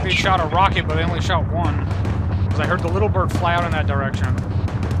so. I think they shot a rocket, but they only shot one. Because I heard the little bird fly out in that direction.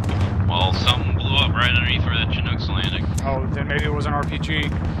 Well, something blew up right underneath where the Chinook's landing. Oh, then maybe it was an RPG.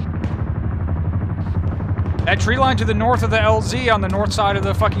 That tree line to the north of the LZ on the north side of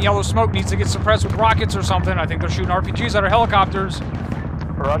the fucking yellow smoke needs to get suppressed with rockets or something. I think they're shooting RPGs out of helicopters.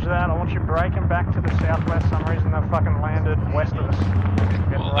 Roger that. I want you breaking back to the southwest. For some reason they've fucking landed west of us.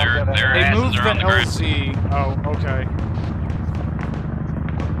 Well, they moved the LZ. Oh, okay.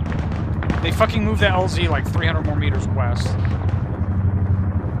 They fucking moved the LZ like 300 more meters west.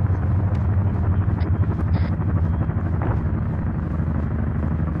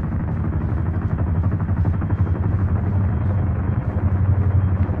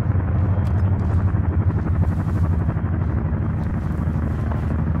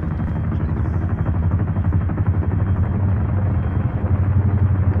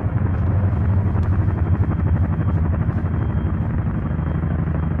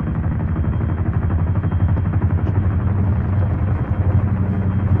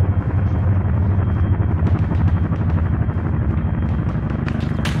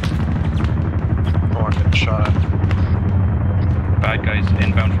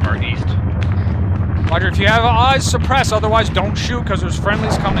 If you have eyes, suppress. Otherwise, don't shoot because there's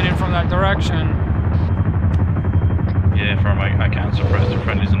friendlies coming in from that direction. Yeah, from I can't suppress the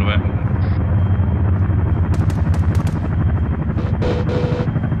friendlies in the way.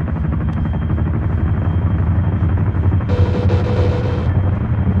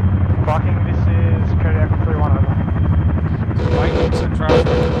 Barking, this is Kodiak 3-1 over. Vikings in traffic.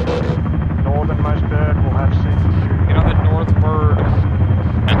 Northernmost bird will have CCQ. Get on the north bird.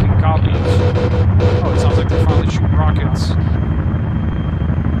 Making copies. Oh, it sounds like they're finally shooting rockets.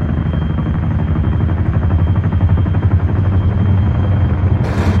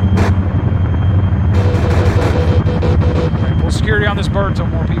 Okay, pull security on this bird until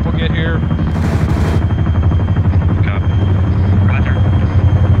more people get here. Copy. Roger.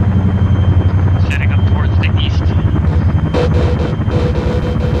 Setting up towards the east.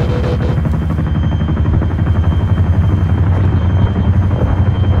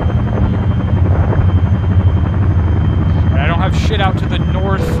 Shit out to the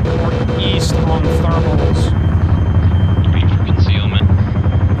north or east on thermals. Wait for concealment.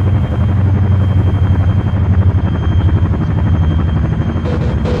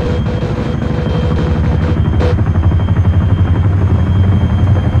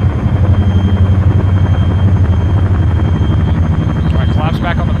 Alright, collapse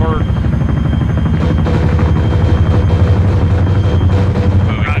back on the bird.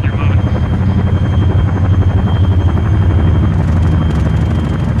 Roger, moving.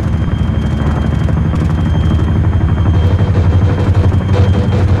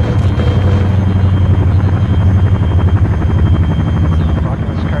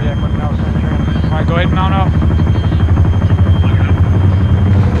 Go ahead and mount up.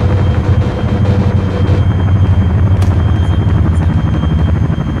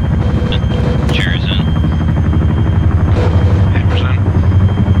 Chairs in. Hammers in.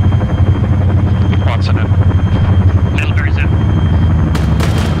 Watson in. Middlebury's in.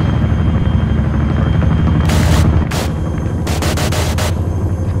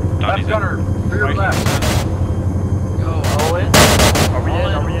 Donnie's in. Rear left. Go. All in? Are we in?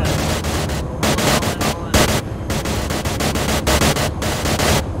 Are we in?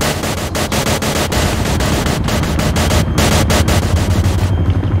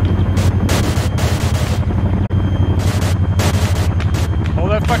 Hold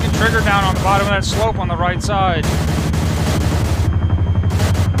that fucking trigger down on the bottom of that slope on the right side.